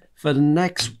traumatized. For the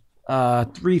next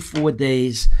 3-4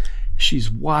 days,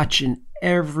 she's watching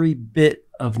every bit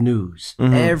of news.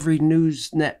 Every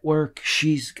news network,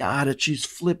 she's got it. She's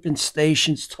flipping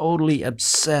stations, totally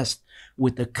obsessed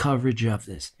with the coverage of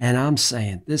this. And I'm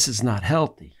saying, this is not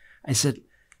healthy. I said,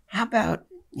 how about,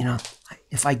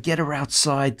 if I get her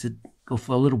outside to go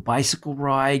for a little bicycle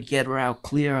ride, get her out,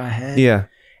 clear her head. Yeah.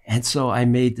 And so I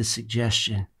made the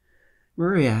suggestion,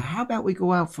 Maria, how about we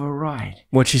go out for a ride?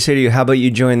 What'd she say to you? How about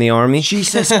you join the army? She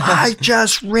says, I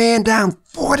just ran down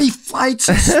 40 flights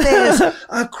of stairs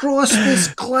across this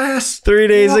glass 3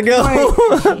 days ago.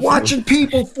 watching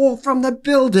people fall from the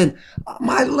building.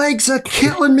 My legs are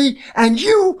killing me, and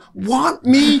you want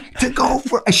me to go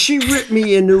for... She ripped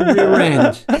me a new rear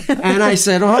end. And I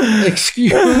said,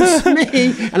 excuse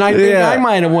me. And I think I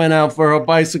might have went out for a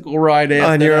bicycle ride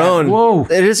after on your that. own. Whoa.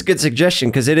 It is a good suggestion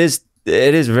because it is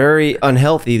very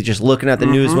unhealthy just looking at the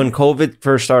news. When COVID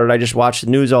first started, I just watched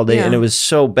the news all day and it was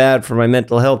so bad for my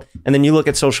mental health. And then you look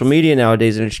at social media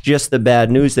nowadays and it's just the bad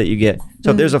news that you get.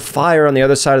 So if there's a fire on the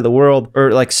other side of the world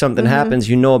or like something happens,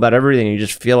 you know about everything. You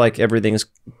just feel like everything's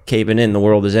caving in. The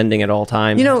world is ending at all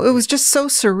times. It was just so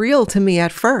surreal to me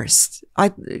at first.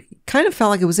 I kind of felt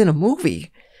like it was in a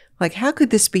movie. Like, how could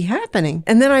this be happening?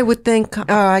 And then I would think,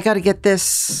 I got to get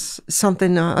this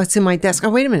something. It's in my desk.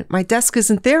 Oh, wait a minute. My desk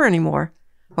isn't there anymore.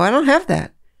 Oh, I don't have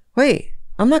that. Wait,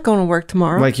 I'm not going to work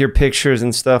tomorrow. Like your pictures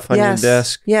and stuff on your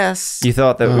desk. Yes. You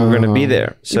thought that we were going to be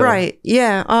there. So. Right.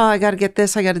 Yeah. Oh, I got to get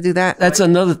this. I got to do that. That's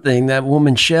another thing. That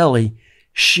woman, Shelley,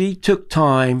 she took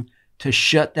time to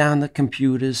shut down the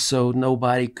computers so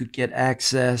nobody could get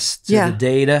access to the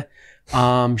data.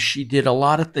 She did a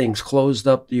lot of things, closed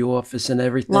up the office and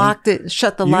everything. Locked it,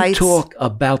 shut the lights. You talk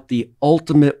about the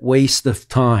ultimate waste of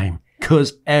time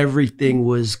because everything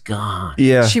was gone.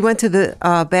 Yeah. She went to the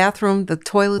bathroom. The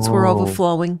toilets were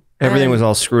overflowing. Everything was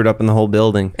all screwed up in the whole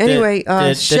building. Anyway,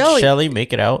 did Shelley Shelley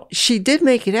make it out? She did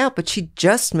make it out, but she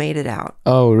just made it out.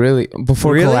 Oh, really?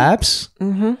 Before collapse?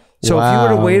 Mm-hmm. So if you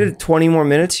would have waited 20 more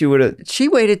minutes, you would have... She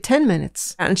waited 10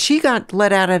 minutes. And she got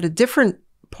let out at a different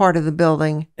part of the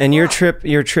building. And your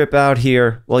trip out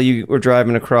here, while you were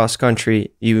driving across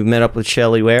country, you met up with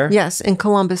Shelley where? Yes, in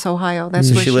Columbus, Ohio. That's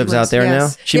where she lives out there now?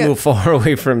 She moved far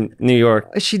away from New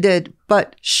York. She did.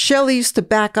 But Shelley used to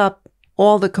back up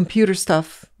all the computer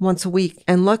stuff once a week.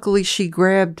 And luckily she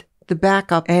grabbed the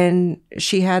backup and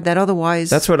she had that. Otherwise,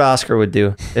 that's what Oscar would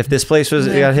do. If this place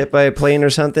got hit by a plane or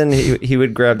something, he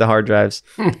would grab the hard drives.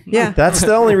 Yeah. That's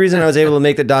the only reason I was able to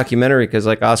make the documentary, because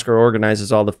like Oscar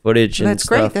organizes all the footage and that's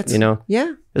stuff. Great.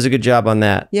 Yeah. Does a good job on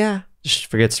that. Yeah. Just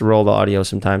forgets to roll the audio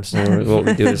sometimes. So what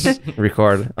we do is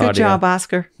record audio. Good job,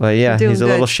 Oscar. But yeah, he's a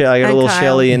little Shelley. I got a little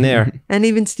Shelley in there. And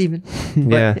even Steven.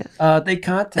 Yeah. They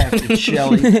contacted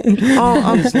Shelley.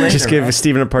 Just give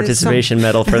Steven a participation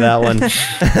medal for that one.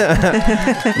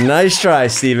 Nice try,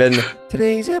 Steven.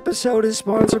 Today's episode is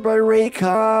sponsored by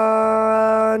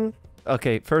Raycon.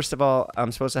 Okay, first of all,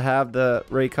 I'm supposed to have the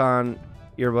Raycon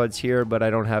earbuds here, but I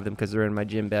don't have them because they're in my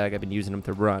gym bag. I've been using them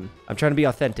to run. I'm trying to be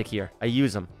authentic here. I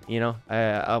use them,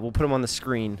 I will put them on the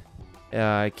screen.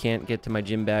 I can't get to my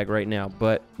gym bag right now,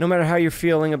 but no matter how you're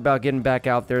feeling about getting back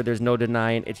out there, there's no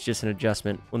denying it's just an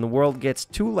adjustment. When the world gets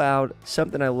too loud,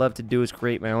 something I love to do is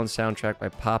create my own soundtrack by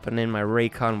popping in my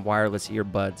Raycon wireless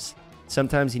earbuds.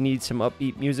 Sometimes you need some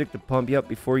upbeat music to pump you up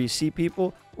before you see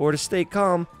people, or to stay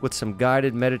calm with some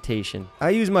guided meditation.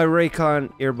 I use my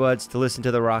Raycon earbuds to listen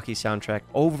to the Rocky soundtrack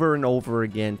over and over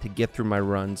again to get through my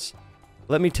runs.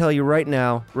 Let me tell you right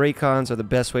now, Raycons are the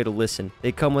best way to listen.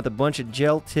 They come with a bunch of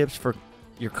gel tips for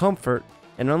your comfort,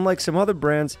 and unlike some other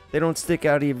brands, they don't stick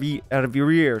out of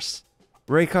your ears.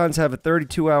 Raycons have a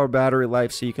 32-hour battery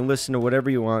life, so you can listen to whatever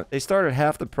you want. They start at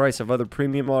half the price of other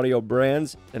premium audio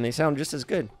brands, and they sound just as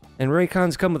good. And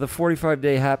Raycons come with a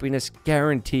 45-day happiness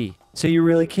guarantee. So you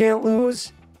really can't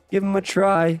lose? Give them a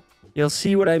try. You'll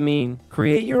see what I mean.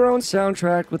 Create your own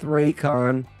soundtrack with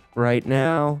Raycon right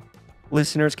now.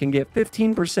 Listeners can get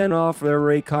 15% off their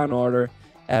Raycon order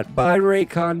at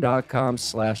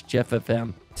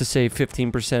buyraycon.com/JeffFM. To save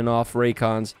 15% off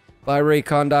Raycons,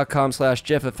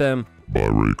 buyraycon.com/JeffFM.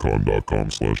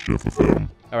 buyraycon.com/JeffFM.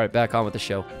 All right, back on with the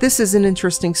show. This is an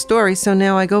interesting story. So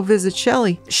now I go visit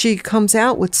Shelley. She comes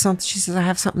out with something. She says, I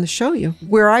have something to show you.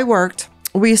 Where I worked,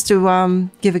 we used to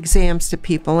give exams to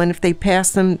people, and if they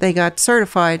passed them, they got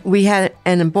certified. We had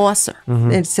an embosser.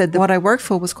 It said that what I worked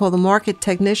for was called the Market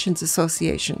Technicians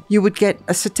Association. You would get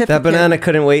a certificate. That banana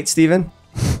couldn't wait, Steven.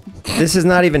 This is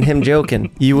not even him joking.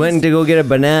 You went to go get a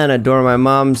banana during my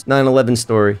mom's 9/11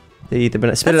 story. To eat the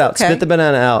banana. Spit it out. Okay. Spit the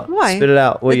banana out. Why? Spit it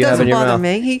out. What you have in your mouth. It doesn't bother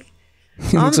me.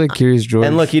 He looks like Curious George.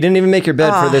 And look, you didn't even make your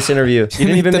bed for this interview. You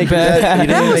didn't even make your bed. You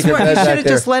didn't even make your bed You should back have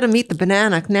there. just let him eat the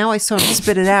banana. Now I saw him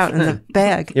spit it out in the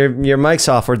bag. Your mic's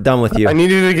off. We're done with you. I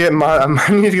need you to get I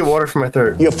need to get water for my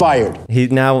throat. You're fired.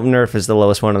 Now Nerf is the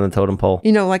lowest one on the totem pole.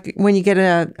 You know, like when you get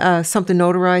something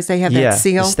notarized, they have that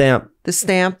seal. The stamp. The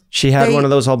stamp. She had one of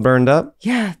those all burned up?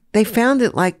 Yeah. They found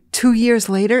it like 2 years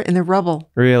later in the rubble.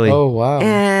 Really? Oh, wow.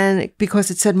 And because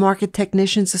it said Market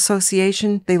Technicians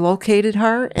Association, they located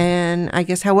her. And I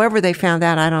guess however they found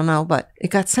out, I don't know, but it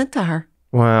got sent to her.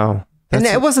 Wow. And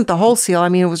it wasn't the whole seal. I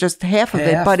mean, it was just half of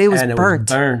it, but it was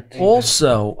burnt.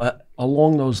 Also,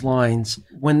 along those lines,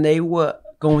 when they were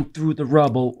going through the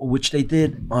rubble, which they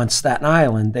did on Staten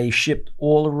Island, they shipped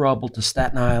all the rubble to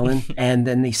Staten Island, and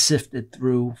then they sifted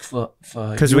through for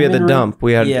because we had the dump.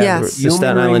 We had the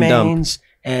Staten Island dump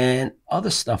and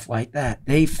other stuff like that.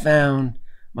 They found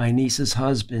my niece's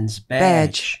husband's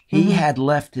badge. He had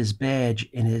left his badge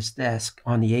in his desk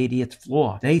on the 80th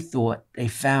floor. They thought they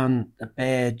found the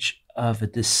badge of a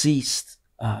deceased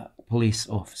police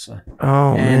officer.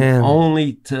 Oh, and man.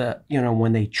 Only to,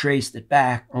 when they traced it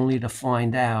back, only to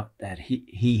find out that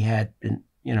he had been,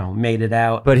 made it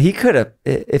out. But he could have,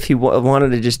 if he wanted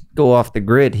to just go off the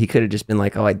grid, he could have just been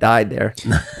like, oh, I died there.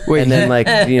 Wait, and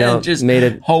then just made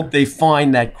it. Hope they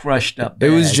find that crushed up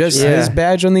badge. It was just his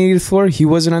badge on the 80th floor? He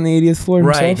wasn't on the 80th floor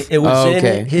himself? Right. It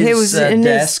was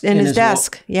in his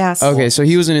desk. Yes. Okay, so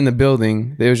he wasn't in the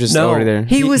building. It was just already there.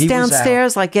 He was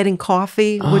downstairs, like getting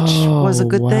coffee, which was a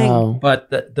good thing. But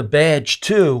the badge,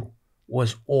 too,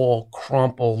 was all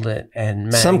crumpled and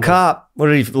mangled. Some cop, what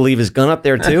did he leave his gun up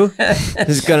there too?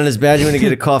 His gun and his badge when to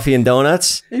get a coffee and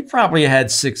donuts? He probably had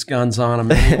 6 guns on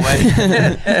him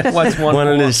anyway. What's one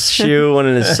in his shoe, one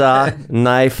in his sock,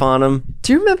 knife on him.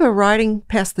 Do you remember riding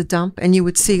past the dump and you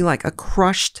would see like a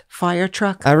crushed fire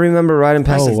truck? I remember riding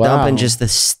past the dump and just the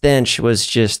stench was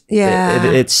just,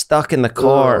 it stuck in the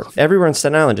car. Ugh. Everywhere in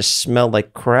Staten Island just smelled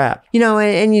like crap.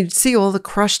 And you'd see all the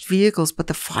crushed vehicles, but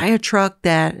the fire truck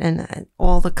and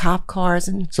all the cop cars.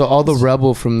 So all the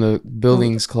rubble from the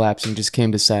buildings collapsing just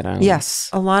came to Staten Island? Yes.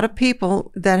 A lot of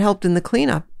people that helped in the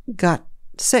cleanup got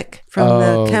sick from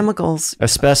the chemicals.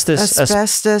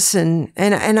 Asbestos. And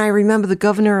I remember the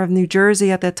governor of New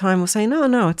Jersey at that time was saying,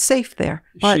 no, it's safe there.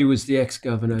 But she was the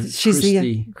ex-governor.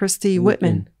 She's Christy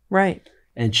Whitman. Right.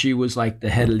 And she was like the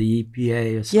head of the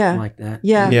EPA or something like that.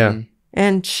 Yeah.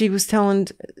 And she was telling,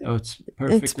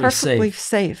 it's perfectly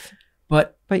safe.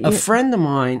 But a friend of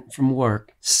mine from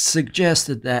work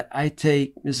suggested that I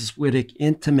take Mrs. Whittick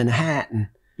into Manhattan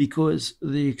because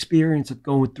of the experience of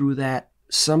going through that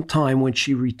sometime when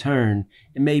she returned.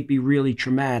 It may be really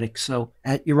traumatic. So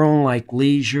at your own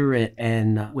leisure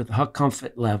and with her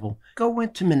comfort level, go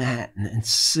into Manhattan and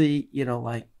see,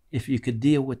 if you could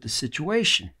deal with the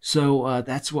situation. So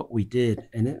that's what we did.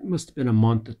 And it must have been a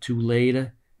month or two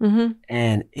later. Mm-hmm.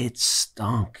 And it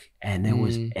stunk, and there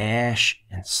was ash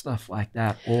and stuff like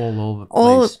that all over the place.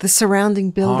 All of the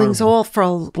surrounding buildings, all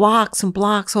for blocks and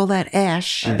blocks, all that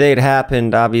ash. The day it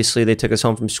happened, obviously, they took us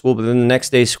home from school, but then the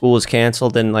next day school was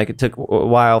canceled, and it took a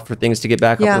while for things to get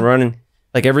back up and running.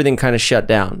 Everything kind of shut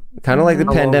down, kind of like the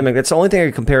pandemic. That's the only thing I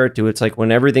compare it to. It's like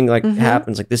when everything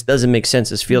happens, this doesn't make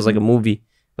sense. This feels like a movie.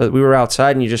 But we were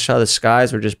outside, and you just saw the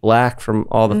skies were just black from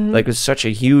all the it was such a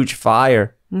huge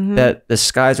fire. That the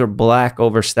skies were black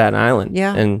over Staten Island.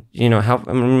 Yeah. And, how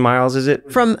many miles is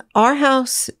it? From our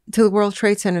house to the World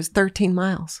Trade Center is 13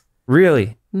 miles.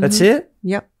 Really? That's it?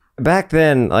 Yep. Back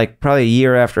then, probably a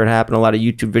year after it happened, a lot of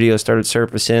YouTube videos started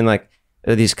surfacing,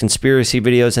 these conspiracy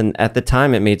videos. And at the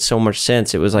time, it made so much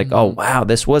sense. It was oh, wow,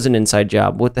 this was an inside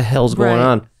job. What the hell's going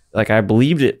on? I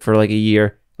believed it for a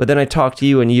year. But then I talked to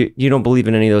you, and you don't believe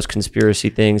in any of those conspiracy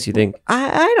things. You think?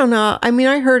 I don't know. I mean,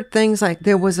 I heard things like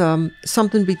there was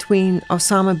something between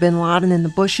Osama bin Laden and the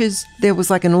Bushes. There was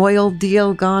an oil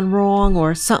deal gone wrong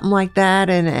or something like that,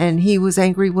 and he was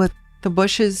angry with the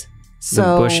Bushes.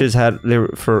 So the Bushes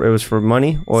it was for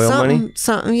money, money.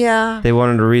 Something, yeah. They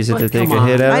wanted a reason to take a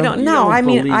hit at. I don't know. I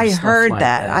mean, I heard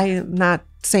that. I'm not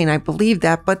saying I believe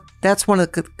that, but that's one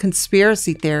of the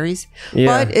conspiracy theories. Yeah.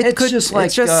 But it's just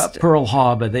like Pearl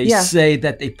Harbor. They say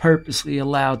that they purposely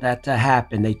allowed that to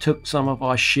happen. They took some of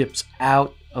our ships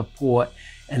out of port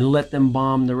and let them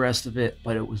bomb the rest of it,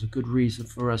 but it was a good reason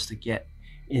for us to get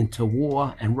into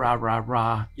war and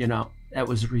rah. That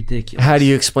was ridiculous. How do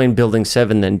you explain Building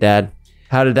 7 then, Dad?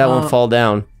 How did that one fall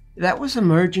down? That was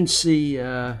emergency,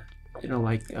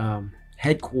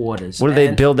 headquarters. What did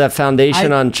they build that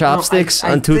foundation on chopsticks,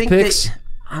 on toothpicks?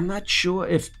 I'm not sure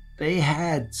if they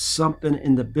had something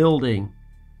in the building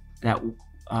that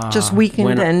just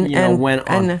weakened and went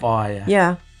on fire.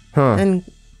 Yeah. Huh. And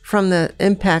from the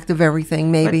impact of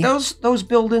everything, maybe. But those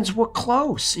buildings were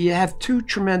close. You have 2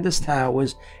 tremendous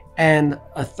towers and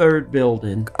a third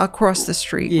building Across the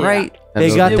street, Yeah. right?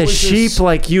 They got It the was sheep just-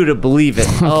 like you to believe it.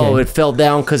 Oh, it fell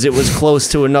down because it was close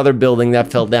to another building that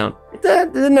fell down.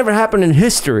 That never happened in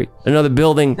history. Another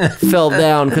building fell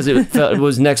down because it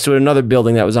was next to another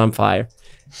building that was on fire.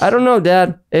 I don't know,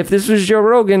 Dad. If this was Joe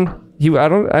Rogan,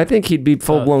 I think he'd be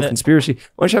full blown conspiracy.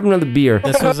 Why don't you have another beer?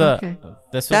 This was a. Okay.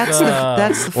 This was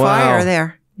That's the Wow. fire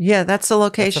there. Yeah, that's the That's a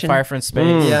location. fire from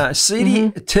space. Yeah,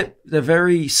 see the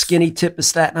very skinny tip of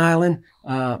Staten Island.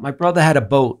 My brother had a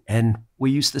boat, and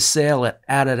we used to sail it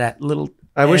out of that little.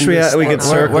 I wish we could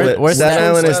circle it. where's Staten that?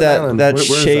 Island is Staten Island. that Where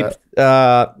is shaped.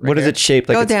 What is it shaped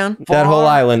like? Go It's- down. That whole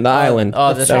island, the island. Oh,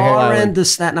 The that's that whole far island. end of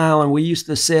Staten Island, we used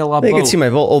to sail our You boat. can see my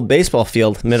old baseball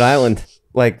field, mid island.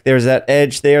 Like there's that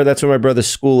edge there. That's where my brother's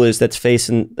school is. That's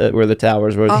facing where the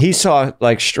towers were. He saw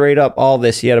like straight up all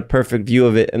this. He had a perfect view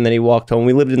of it, and then he walked home.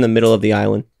 We lived in the middle of the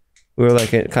island. We were like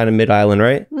kind of mid island,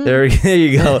 right? There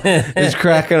you go. Just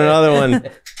cracking another one.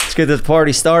 Let's get this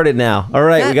party started now. All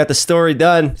right, we got the story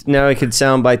done. Now we can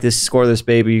soundbite this, score this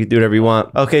baby. You can do whatever you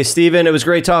want. Okay, Steven, it was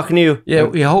great talking to you. Yeah,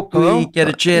 we hope we get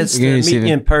a chance to Good, meet Steven.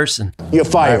 you in person. You're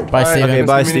fired. Bye, Steven. Okay,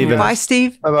 bye, Steven. Bye,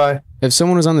 Steve. Bye-bye. If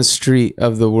someone was on the street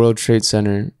of the World Trade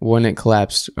Center when it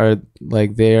collapsed, are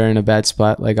like they are in a bad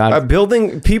spot? Like A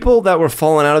building, people that were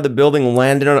falling out of the building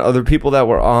landed on other people that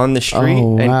were on the street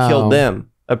Oh, and wow. killed them.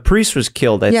 A priest was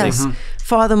killed, I Yes. think.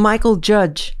 Father Michael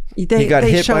Judge. He got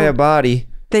hit by a body.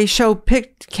 They show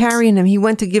carrying him. He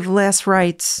went to give last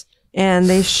rites, and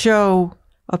they show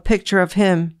a picture of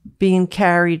him being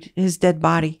carried, his dead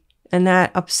body. And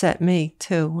that upset me,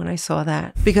 too, when I saw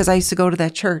that. Because I used to go to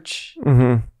that church.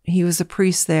 Mm-hmm. He was a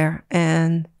priest there.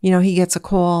 And, he gets a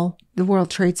call, the World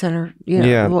Trade Center,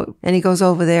 and he goes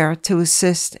over there to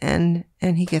assist, and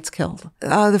he gets killed.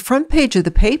 The front page of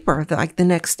the paper, like the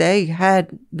next day, had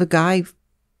the guy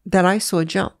that I saw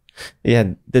jump.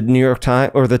 Yeah, the New York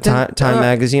Times or the Time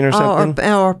magazine or something.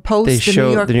 Or Post.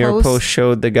 The New York Post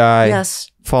showed the guy, Yes.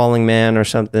 falling man or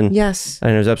something. Yes.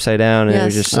 And it was upside down, and it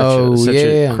was Yes. just such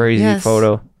a crazy Yes.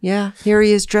 photo. Yeah. Here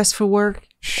he is dressed for work.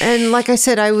 And like I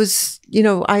said,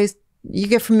 you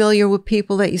get familiar with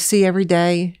people that you see every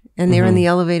day, and they're in the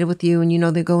elevator with you,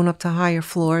 and they're going up to higher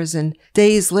floors. And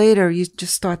days later, you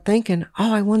just start thinking,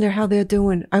 oh, I wonder how they're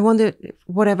doing. I wonder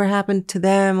whatever happened to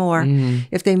them, or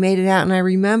if they made it out. And I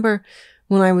remember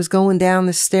when I was going down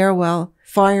the stairwell,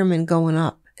 firemen going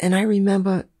up. And I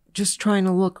remember just trying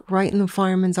to look right in the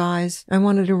firemen's eyes. I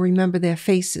wanted to remember their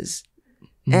faces.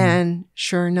 And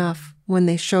sure enough, when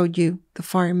they showed you the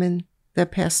firemen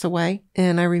that passed away,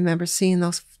 and I remember seeing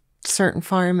those certain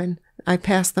firemen, I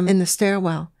passed them in the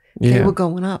stairwell. They Yeah. were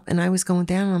going up, and I was going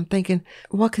down, and I'm thinking,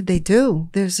 what could they do?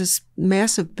 There's this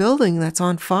massive building that's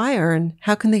on fire, and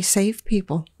how can they save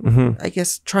people? I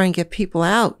guess try and get people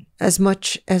out as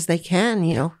much as they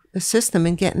can, assist them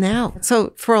in getting out.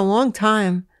 So for a long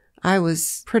time, I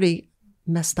was pretty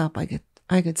messed up, I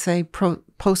could say,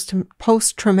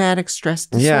 post-traumatic stress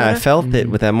disorder. Yeah, I felt it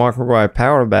with that Mark McGuire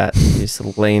power bat he used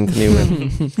to lay into me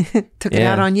with. Took it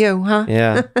out on you, huh?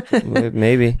 Yeah,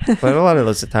 maybe. But a lot of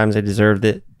those times I deserved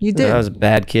it. You did. I was a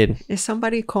bad kid. Is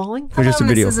somebody calling? Or just a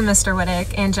video. This is Mr.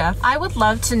 Wittick and Jeff. I would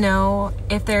love to know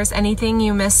if there's anything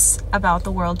you miss about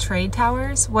the World Trade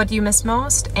Towers. What do you miss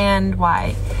most and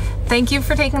why? Thank you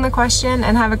for taking the question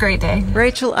and have a great day.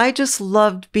 Rachel, I just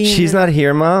loved being... She's not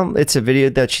here, Mom. It's a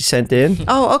video that she sent in.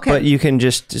 Oh, okay. But you can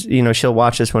just, she'll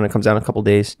watch this when it comes out in a couple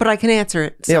days. But I can answer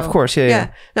it. Yeah, of course.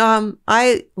 Yeah.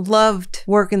 I loved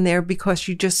working there because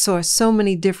you just saw so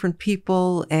many different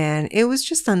people, and it was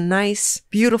just a nice,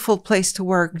 beautiful place to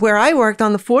work. Where I worked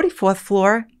on the 44th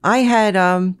floor, I had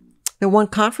the one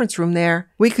conference room there.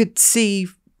 We could see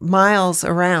miles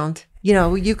around.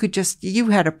 You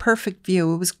had a perfect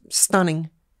view. It was stunning.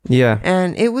 Yeah.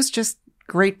 And it was just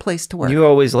a great place to work. You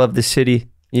always loved the city.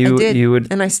 I did, you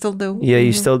would, and I still do. Yeah,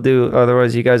 you still do.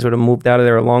 Otherwise, you guys would have moved out of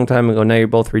there a long time ago. Now you're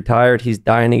both retired. He's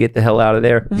dying to get the hell out of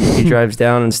there. He drives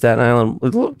down in Staten Island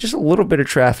with just a little bit of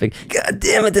traffic. God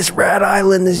damn it, this rat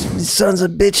island, these sons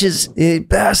of bitches,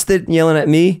 bastard, yelling at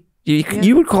me.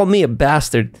 You would call me a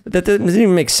bastard. That doesn't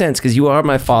even make sense because you are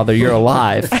my father. You're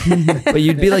alive. But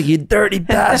you'd be like, you dirty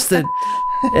bastard.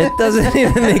 It doesn't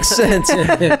even make sense.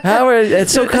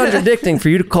 It's so contradicting for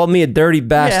you to call me a dirty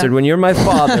bastard when you're my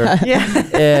father.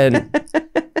 And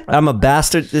I'm a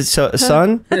bastard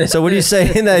son. So what are you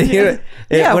saying?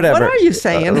 Whatever. What are you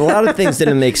saying? A lot of things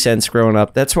didn't make sense growing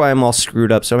up. That's why I'm all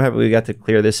screwed up. So I'm happy we got to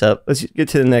clear this up. Let's get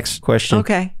to the next question.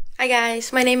 Okay. Hi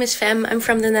guys, my name is Fem. I'm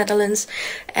from the Netherlands.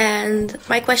 And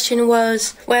my question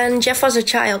was, when Jeff was a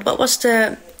child, what was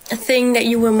the thing that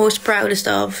you were most proudest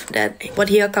of, that what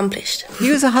he accomplished?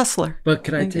 He was a hustler. But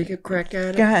can I take a crack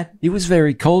at it? Go ahead. He was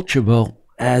very coachable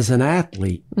as an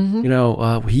athlete. Mm-hmm. You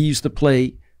know, he used to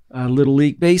play Little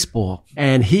League Baseball,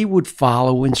 and he would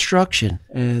follow instruction.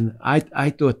 And I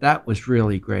thought that was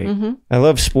really great. Mm-hmm. I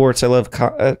love sports. I love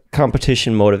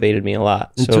competition motivated me a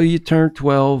lot. Until you turned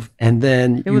 12, and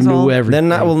then you knew everything.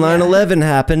 Then 9/11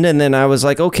 happened, and then I was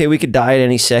like, okay, we could die at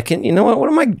any second. You know what? What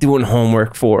am I doing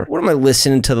homework for? What am I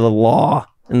listening to the law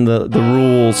and the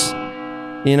rules?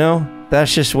 You know?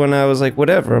 That's just when I was like,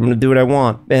 whatever, I'm going to do what I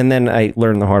want. And then I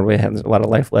learned the hard way. I had a lot of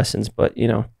life lessons, but you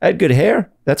know, I had good hair.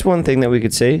 That's one thing that we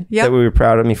could say that we were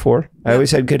proud of me for. I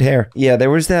always had good hair. Yeah, there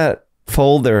was that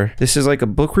folder. This is like a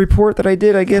book report that I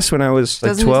did, I guess, when I was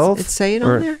like 12. Doesn't it say it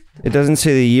on there? It doesn't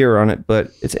say the year on it,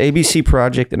 but it's ABC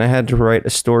Project, and I had to write a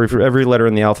story for every letter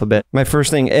in the alphabet. My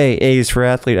first thing, A is for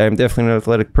athlete. I am definitely an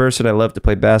athletic person. I love to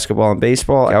play basketball and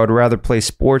baseball. I would rather play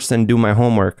sports than do my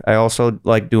homework. I also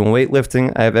like doing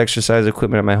weightlifting. I have exercise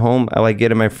equipment at my home. I like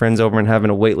getting my friends over and having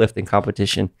a weightlifting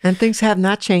competition. And things have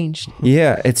not changed.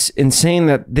 Yeah, it's insane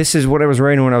that this is what I was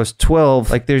writing when I was 12.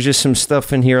 Like, there's just some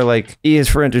stuff in here like E is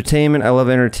for entertainment. I love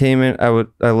entertainment. I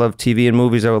love TV and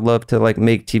movies. I would love to like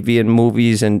make TV and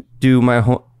movies and do my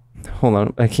hold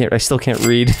on, I still can't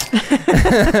read.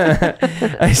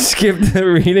 I skipped the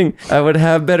reading. I would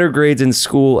have better grades in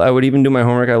school. I would even do my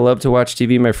homework. I love to watch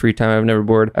TV in my free time. I've never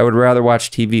bored. I would rather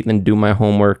watch TV than do my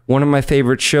homework. One of my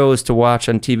favorite shows to watch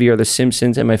on TV are The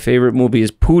Simpsons, and my favorite movie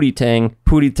is Pootie Tang.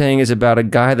 Pootie Tang is about a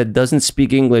guy that doesn't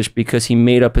speak English because he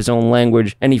made up his own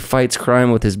language, and he fights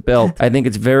crime with his belt. I think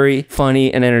it's very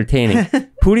funny and entertaining.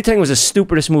 Pootie Tang was the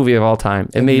stupidest movie of all time.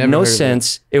 It made no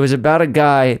sense. It was about a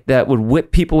guy that would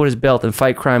whip people with his belt and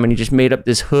fight crime, and he just made up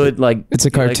this hood like... It's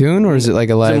a cartoon, or is it like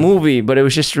a live... It's a movie, but it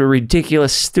was just a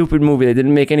ridiculous, stupid movie that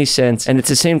didn't make any sense. And it's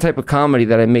the same type of comedy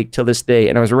that I make till this day.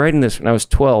 And I was writing this when I was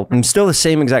 12. I'm still the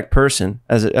same exact person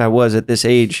as I was at this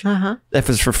age. If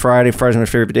it's for Friday, Friday's my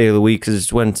favorite day of the week because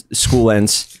it's when school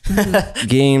ends.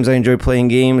 Games, I enjoy playing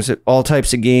games, all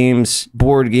types of games,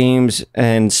 board games,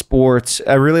 and sports.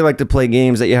 I really like to play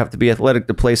games that you have to be athletic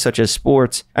to play, such as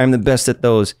sports. I'm the best at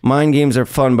those. Mind games are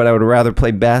fun, but I would rather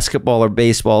play basketball or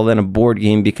baseball than a board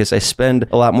game because I spend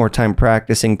a lot more time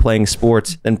practicing playing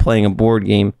sports than playing a board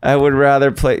game. I would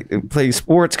rather play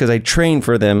sports because I train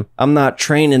for them. I'm not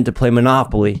training to play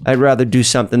Monopoly. I'd rather do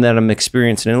something that I'm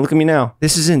experiencing. And look at me now.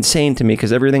 This is insane to me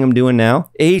because everything I'm doing now,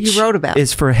 H you wrote about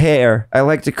is for hair. I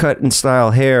like to cut and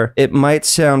style hair. It might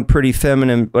sound pretty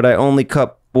feminine, but I only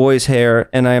cut boys' hair,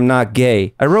 and I am not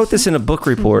gay. I wrote this in a book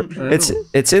report. It's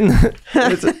in the,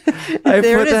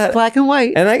 there it is, black and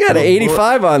white. And I got an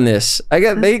 85 on this.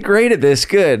 They graded this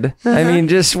good. I mean,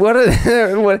 just what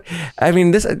I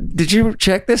mean, this, did you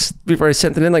check this before I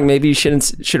sent it in? Like, maybe you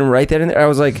shouldn't write that in there. I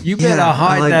was like, you better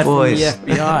hide that from the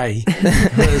FBI,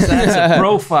 because that's a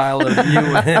profile of you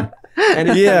and him.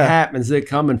 Anything happens, they're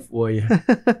coming for you.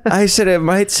 I said it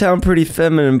might sound pretty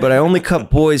feminine, but I only cut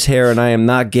boys' hair and I am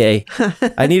not gay.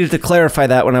 I needed to clarify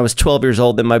that when I was 12 years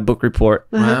old in my book report.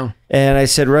 Wow. And I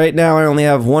said, right now I only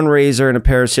have one razor and a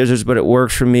pair of scissors, but it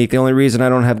works for me. The only reason I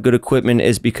don't have good equipment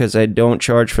is because I don't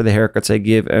charge for the haircuts I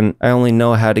give, and I only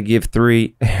know how to give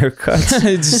 3 haircuts.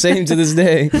 It's the same to this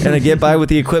day. And I get by with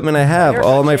the equipment I have.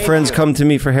 All my friends come to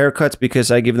me for haircuts because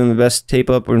I give them the best tape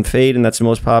up and fade, and that's the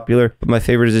most popular. But my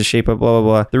favorite is the shape up, blah, blah,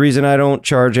 blah. The reason I don't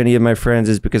charge any of my friends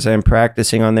is because I am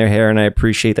practicing on their hair, and I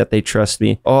appreciate that they trust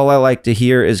me. All I like to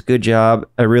hear is good job.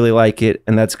 I really like it,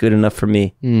 and that's good enough for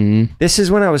me. This is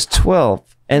when I was 12.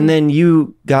 And then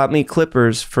you got me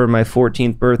clippers for my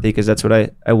 14th birthday because that's what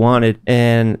I wanted.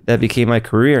 And that became my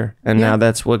career. And now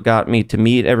that's what got me to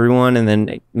meet everyone and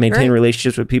then maintain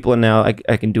relationships with people. And now I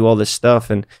can do all this stuff.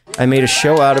 And I made a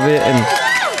show out of it.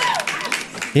 And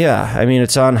yeah, I mean,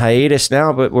 it's on hiatus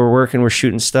now, but we're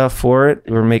shooting stuff for it.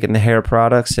 We're making the hair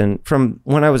products. And from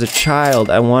when I was a child,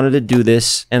 I wanted to do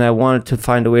this and I wanted to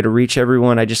find a way to reach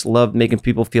everyone. I just loved making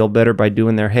people feel better by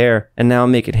doing their hair. And now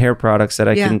I'm making hair products that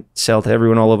I can sell to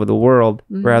everyone all over the world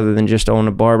rather than just own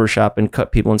a barbershop and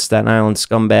cut people in Staten Island,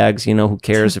 scumbags. You know, who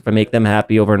cares if I make them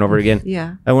happy over and over again?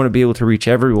 Yeah. I want to be able to reach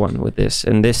everyone with this.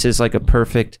 And this is like a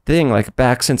perfect thing. Like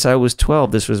back since I was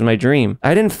 12, this was my dream.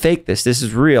 I didn't fake this. This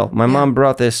is real. My mom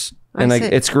brought this and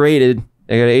it's graded.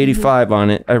 I got an 85 on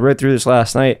it. I read through this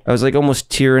last night. I was like almost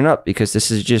tearing up because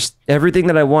this is just everything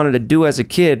that I wanted to do as a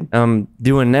kid, I'm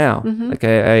doing now. Like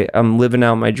I'm living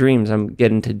out my dreams. I'm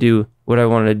getting to do what I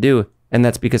wanted to do. And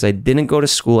that's because I didn't go to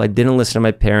school. I didn't listen to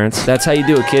my parents. That's how you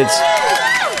do it, kids.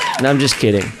 No, I'm just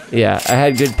kidding. Yeah, I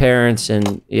had good parents,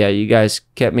 and yeah, you guys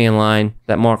kept me in line.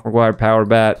 That Mark McGuire power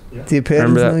bat. Do your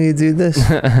parents know you do this?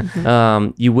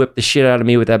 You whipped the shit out of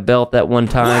me with that belt that one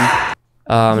time.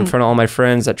 In front of all my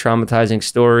friends, that traumatizing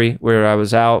story where I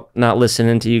was out not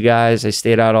listening to you guys. I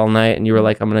stayed out all night, and you were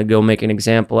like, I'm going to go make an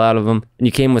example out of them. And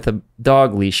you came with a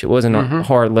dog leash. It wasn't a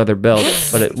hard leather belt,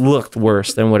 but it looked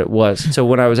worse than what it was. So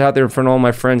when I was out there in front of all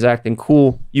my friends acting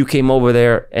cool, you came over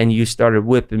there and you started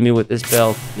whipping me with this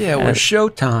belt. Yeah, it was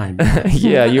showtime.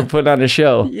 Yeah, you were putting on a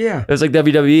show. Yeah. It was like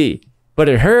WWE. But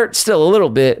it hurt still a little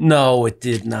bit. No, it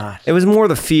did not. It was more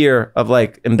the fear of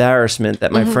like embarrassment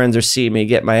that my friends are seeing me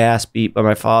get my ass beat by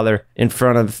my father in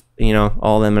front of, you know,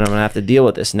 all of them. And I'm going to have to deal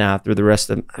with this now through the rest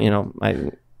of, you know, my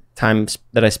time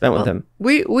that I spent with him.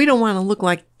 We don't want to look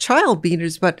like child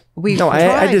beaters, but we No,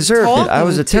 I deserved it. I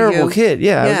was a terrible kid.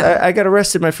 Yeah. I got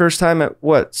arrested my first time at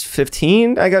what,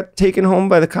 15? I got taken home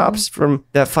by the cops from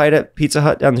that fight at Pizza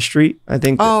Hut down the street. I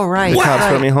think the cops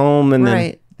brought me home, and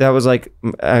then that was like,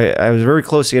 I was very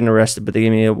close to getting arrested, but they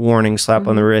gave me a warning slap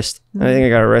on the wrist. I think I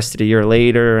got arrested a year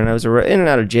later, and I was in and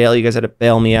out of jail. You guys had to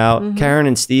bail me out. Karen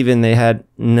and Steven, they had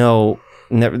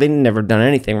they'd never done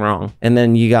anything wrong. And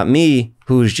then you got me,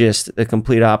 who's just the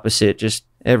complete opposite. Just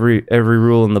every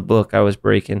rule in the book I was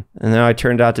breaking. And now I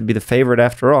turned out to be the favorite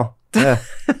after all. Yeah.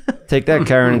 Take that,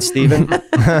 Karen and Steven.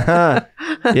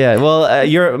 Yeah, well,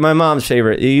 you're my mom's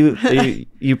favorite.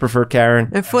 You prefer Karen.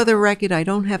 And for the record, I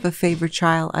don't have a favorite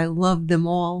child. I love them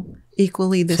all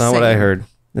equally the same. That's not what I heard.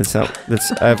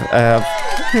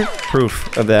 I have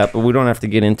proof of that, but we don't have to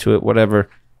get into it. Whatever.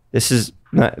 This is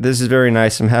very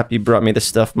nice. I'm happy you brought me this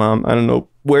stuff, Mom. I don't know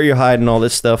where you're hiding all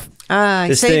this stuff.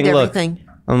 I saved everything.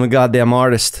 Look, I'm a goddamn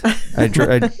artist.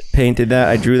 I painted that.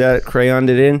 I drew that, crayoned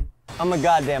it in. I'm a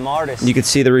goddamn artist. You could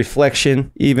see the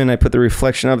reflection. Even I put the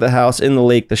reflection of the house in the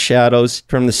lake, the shadows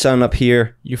from the sun up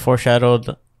here. You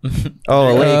foreshadowed.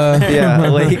 Oh, a lake. Yeah, a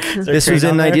lake. This was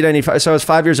in 1995. So I was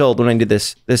 5 years old when I did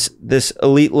this. This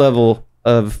elite level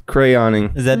of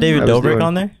crayoning. Is that David Dobrik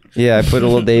on there? Yeah, I put a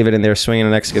little David in there swinging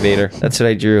an excavator. That's what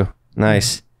I drew.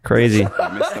 Nice. Crazy.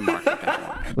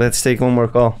 Let's take one more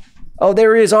call. Oh,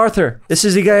 there he is, Arthur. This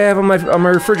is the guy I have on my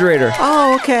refrigerator.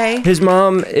 Oh, okay. His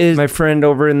mom is my friend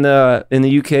over in the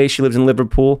UK. She lives in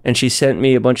Liverpool, and she sent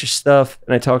me a bunch of stuff.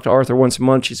 And I talk to Arthur once a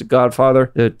month. She's a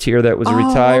godfather, the tier that was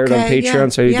retired on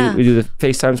Patreon. So we do the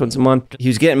FaceTimes once a month. He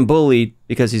was getting bullied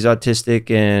because he's autistic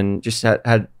and just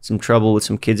had some trouble with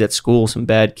some kids at school, some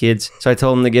bad kids. So I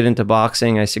told him to get into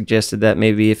boxing. I suggested that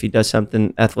maybe if he does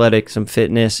something athletic, some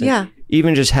fitness.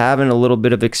 Even just having a little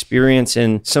bit of experience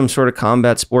in some sort of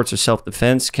combat sports or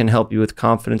self-defense can help you with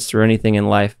confidence through anything in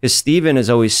life. Because Steven is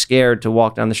always scared to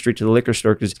walk down the street to the liquor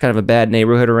store because it's kind of a bad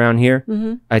neighborhood around here.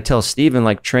 I tell Steven,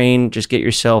 like, train, just get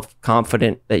yourself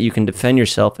confident that you can defend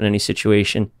yourself in any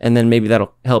situation. And then maybe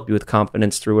that'll help you with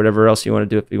confidence through whatever else you want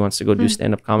to do. If he wants to go do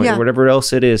stand-up comedy or whatever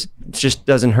else it is, it just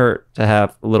doesn't hurt to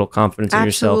have a little confidence in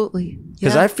yourself. Absolutely.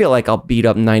 Because I feel like I'll beat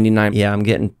up 99. Yeah, I'm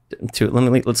getting to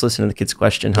it. Let's listen to the kid's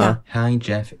question, huh? Hi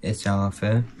Jeff, it's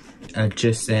Alva.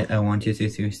 I wanted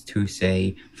to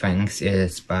say thanks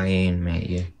inspiring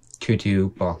me to do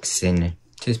boxing.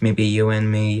 Just maybe you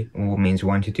and me all means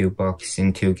want to do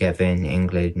boxing together in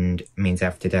England means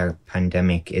after the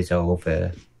pandemic is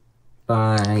over.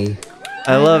 Bye.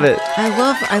 I love it.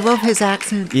 I love his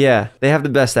accent. Yeah, they have the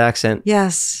best accent.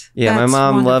 Yes. Yeah, my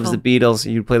mom loves the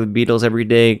Beatles. You play the Beatles every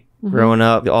day growing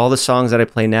up. All the songs that I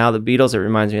play now, the Beatles, it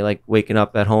reminds me of like waking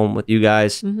up at home with you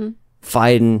guys,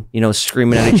 fighting, you know,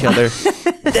 screaming at each other.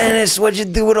 Dennis, what'd you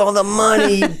do with all the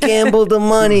money? You gambled the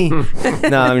money.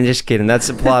 No, I'm just kidding. That's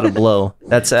a plot of Blow.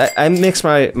 I mix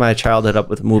my childhood up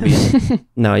with movies.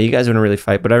 No, you guys wouldn't really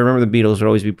fight, but I remember the Beatles would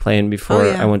always be playing before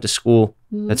I went to school.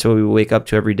 That's what we would wake up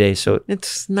to every day. So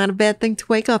it's not a bad thing to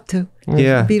wake up to.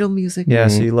 Yeah, Beatle music. Yeah,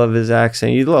 so you love his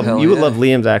accent. You would love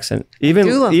Liam's accent.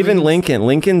 Even Lincoln.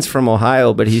 Lincoln's from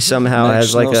Ohio, but he somehow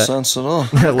has like sense at all.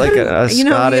 like a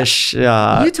Scottish.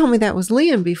 You told me that was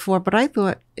Liam before, but I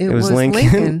thought it was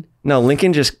Lincoln. No,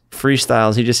 Lincoln just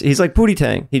freestyles. He's like Pootie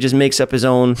Tang. He just makes up his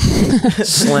own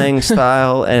slang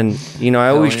style, and you know, I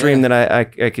always dreamed that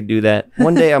I could do that.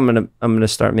 One day I'm gonna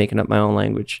start making up my own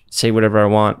language, say whatever I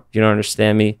want. If you don't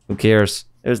understand me, who cares?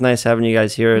 It was nice having you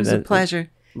guys here. It was a pleasure.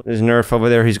 There's Nerf over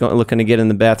there. He's looking to get in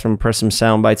the bathroom, press some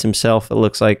sound bites himself. It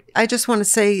looks like. I just want to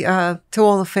say to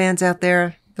all the fans out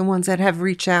there, the ones that have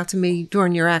reached out to me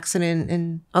during your accident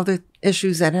and other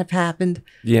issues that have happened.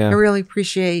 Yeah, I really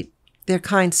appreciate their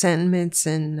kind sentiments,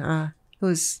 and it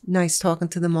was nice talking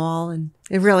to them all, and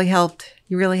it really helped.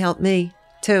 You really helped me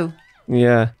too.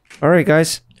 Yeah. All right,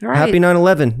 guys. All right. Happy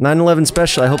 9/11. 9/11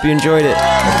 special. I hope you enjoyed it.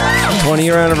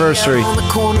 20-year anniversary. On the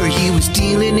corner, he was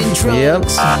dealing in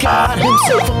drugs. Got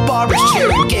himself a barber's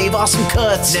chair and gave awesome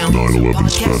cuts. Now 9/11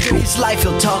 special. his life,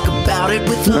 he'll talk about it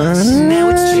with us. Now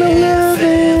it's Jeff.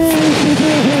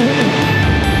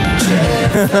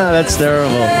 That's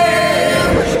terrible.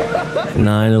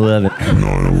 9/11.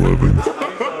 9/11.